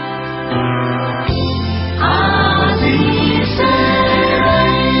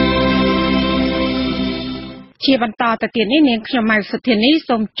ជាបន្តទៅទៀតនេះនាងខ្ញុំម៉ៅសុធានី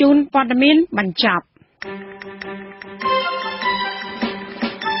សូមជូនព័ត៌មានបញ្ចប់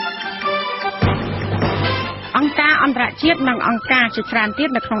អង្គការអន្តរជាតិនិងអង្គការជាច្រើនទៀត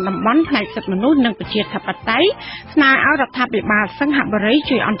នៅក្នុងតំបន់ផ្នែកសិទ្ធិមនុស្សនិងប្រជាធិបតេយ្យស្នើឲ្យរដ្ឋាភិបាលសិង្ហបុរី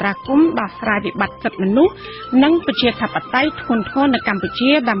ជួយអន្តរាគមន៍ដោះស្រាយវិបត្តិសិទ្ធិមនុស្សនិងប្រជាធិបតេយ្យធ្ងន់ធ្ងរនៅកម្ពុជា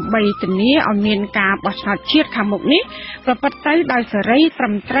ដើម្បីធានាឲ្យមានការបោះឆ្នោតជាតិខាងមុខនេះប្រព្រឹត្តទៅដោយសេរីត្រឹ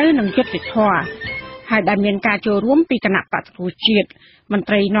មត្រូវនិងយុត្តិធម៌ហើយដែលមានការចូលរួមពីគណៈបក្សប្រជាជាតិមន្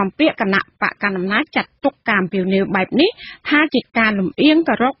ត្រីនាំពាក្យគណៈបកកណ្ដាលអំណាចចាត់ទុកការអំពាវនាវបែបនេះថាជាការលំអៀង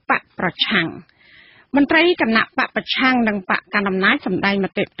ទៅរកបកប្រឆាំងមន្ត្រីគណៈបកប្រឆាំងនិងបកកណ្ដាលអំណាចសម្ដែងម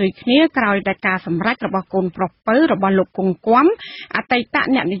តិផ្ទុយគ្នាក្រោយតែការសម្រេចរបស់កូនប្រុសពៅរបស់លោកគង់គំអតីត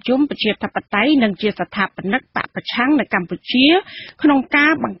អ្នកនិយមប្រជាធិបតេយ្យនិងជាស្ថាបនិកបកប្រឆាំងនៅកម្ពុជាក្នុងកា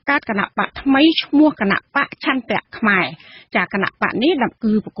របង្កើតគណៈបកថ្មីឈ្មោះគណៈបកឆន្ទៈខ្មែរจากគណៈបកនេះដើម្បី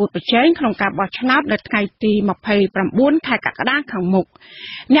គឺប្រកួតប្រជែងក្នុងការបោះឆ្នោតនៅថ្ងៃទី29ខែកក្កដាខាងមុខ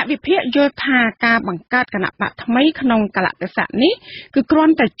អ្នកវិភាគយល់ថាការបង្កើតគណៈបកថ្មីក្នុងកលៈទេសៈនេះគឺគ្រា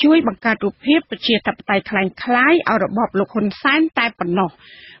ន់តែជួយបង្កើតរូបភាពប្រជាធិបតេយ្យคล้ายៗឲ្យរបបលោកហ៊ុនសែនតែប៉ុណ្ណោះ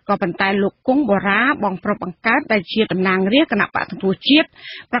ក៏ប៉ុន្តែលោកគង់បូរ៉ាបងប្រុសបង្កើតដែលជាតំណាងរាស្ត្រគណៈបកសង្គ្រោះជាតិ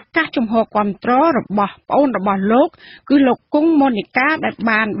ប្រកាសជំហរគាំទ្ររបស់ប្អូនរបស់លោកគឺលោកគង់ម៉ូនីកាដែល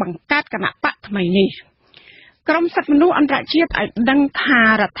បានបង្កើតគណៈបកថ្មីនេះក្រមសិទ្ធិមនុស្សអន្តរជាតិឲ្យដឹងថា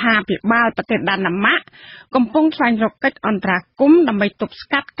រដ្ឋាភិបាលប្រទេសដាណាម៉ាកកំពុងស្វែងរកកិច្ចអន្តរាគមន៍ដើម្បីទប់ស្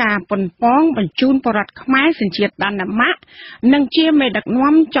កាត់ការប៉ុនប៉ងបញ្ជូនពលរដ្ឋខ្មែរសញ្ជាតិដាណាម៉ាកនិងជាមេដឹក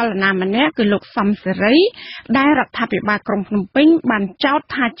នាំចលនាម្នាក់គឺលោកសំសេរីដែលរដ្ឋាភិបាលក្រុងភ្នំពេញបានចោទ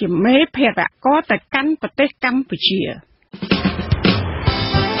ថាជាមេភេរវករទៅកាន់ប្រទេសកម្ពុជា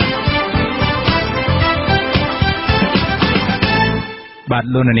បាទ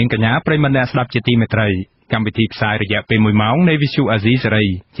លោកនាងកញ្ញាប្រិយមិត្តអ្នកស្ដាប់ជាទីមេត្រីកម្មវិធីផ្សាយរយៈពេល1ម៉ោងនៃវិទ្យុអាស៊ីសេរី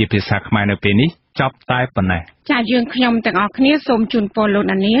ជាភាសាខ្មែរនៅពេលនេះចប់តែប៉ុណ្ណេះចាយើងខ្ញុំទាំងអស់គ្នាសូមជូនពរលោក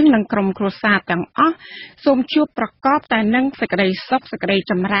នាងនិងក្រុមគ្រួសារទាំងអស់សូមជួបប្រកបតែនឹងសេចក្តីសុខសេចក្តី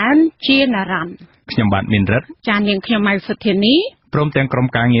ចម្រើនជានិរន្តរ៍ខ្ញុំបាទមានរិទ្ធចានាងខ្ញុំម៉ៅសុធានីព្រមទាំងក្រុម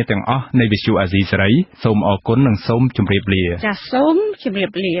ការងារទាំងអស់នៃវិទ្យុអាស៊ីសេរីសូមអរគុណនិងសូមជម្រាបលាចាសូមជម្រា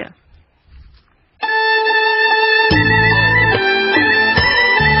បលា